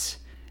groups.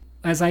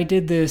 As I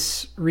did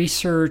this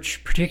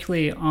research,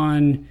 particularly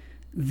on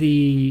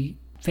the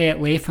Fayette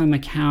Latham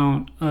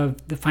account of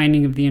the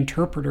finding of the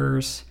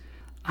interpreters,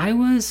 I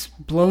was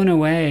blown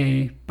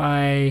away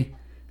by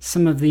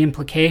some of the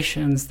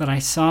implications that I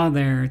saw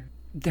there.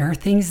 There are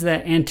things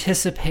that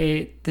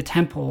anticipate the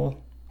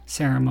temple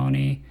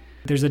ceremony.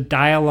 There's a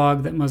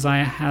dialogue that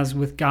Mosiah has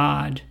with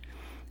God,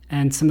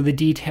 and some of the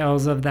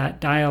details of that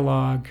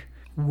dialogue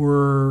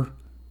were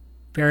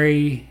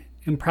very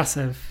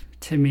impressive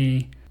to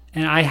me.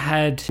 And I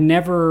had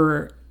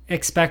never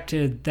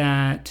expected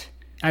that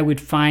I would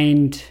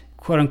find,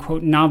 quote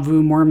unquote,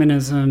 Nauvoo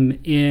Mormonism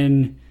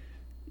in,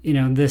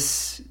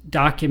 this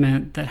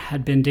document that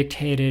had been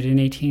dictated in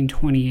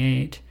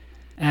 1828.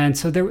 And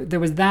so there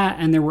was that,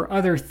 and there were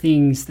other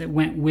things that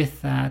went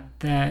with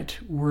that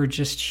were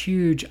just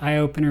huge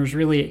eye-openers,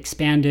 really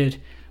expanded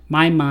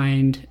my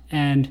mind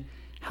and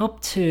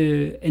helped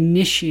to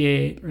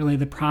initiate really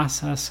the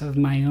process of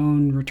my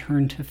own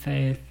return to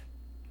faith.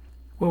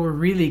 Well, we're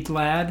really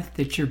glad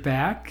that you're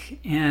back,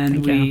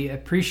 and we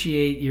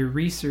appreciate your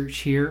research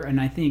here, and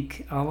I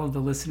think all of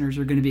the listeners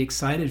are going to be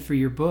excited for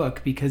your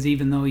book, because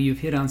even though you've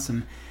hit on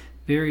some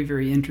very,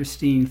 very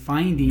interesting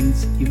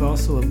findings, you've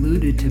also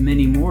alluded to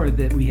many more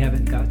that we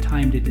haven't got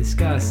time to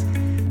discuss.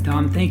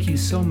 Dom, thank you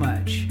so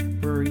much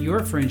for your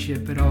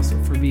friendship, but also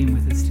for being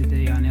with us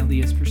today on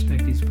LDS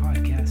Perspectives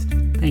podcast.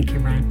 Thank you,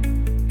 Brian.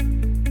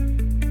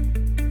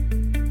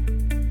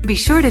 Be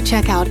sure to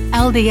check out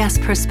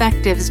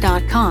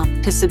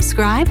ldsperspectives.com to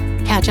subscribe,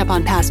 catch up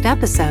on past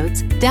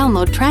episodes,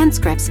 download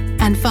transcripts,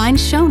 and find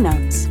show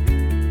notes.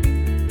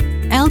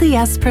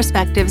 LDS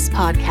Perspectives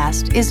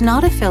podcast is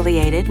not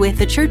affiliated with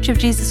The Church of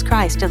Jesus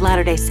Christ of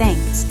Latter-day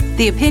Saints.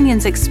 The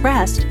opinions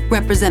expressed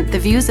represent the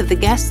views of the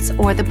guests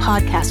or the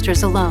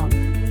podcasters alone.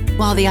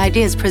 While the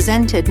ideas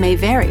presented may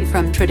vary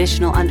from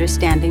traditional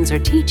understandings or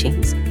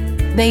teachings,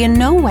 they in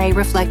no way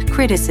reflect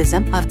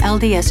criticism of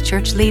LDS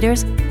church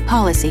leaders,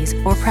 policies,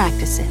 or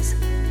practices.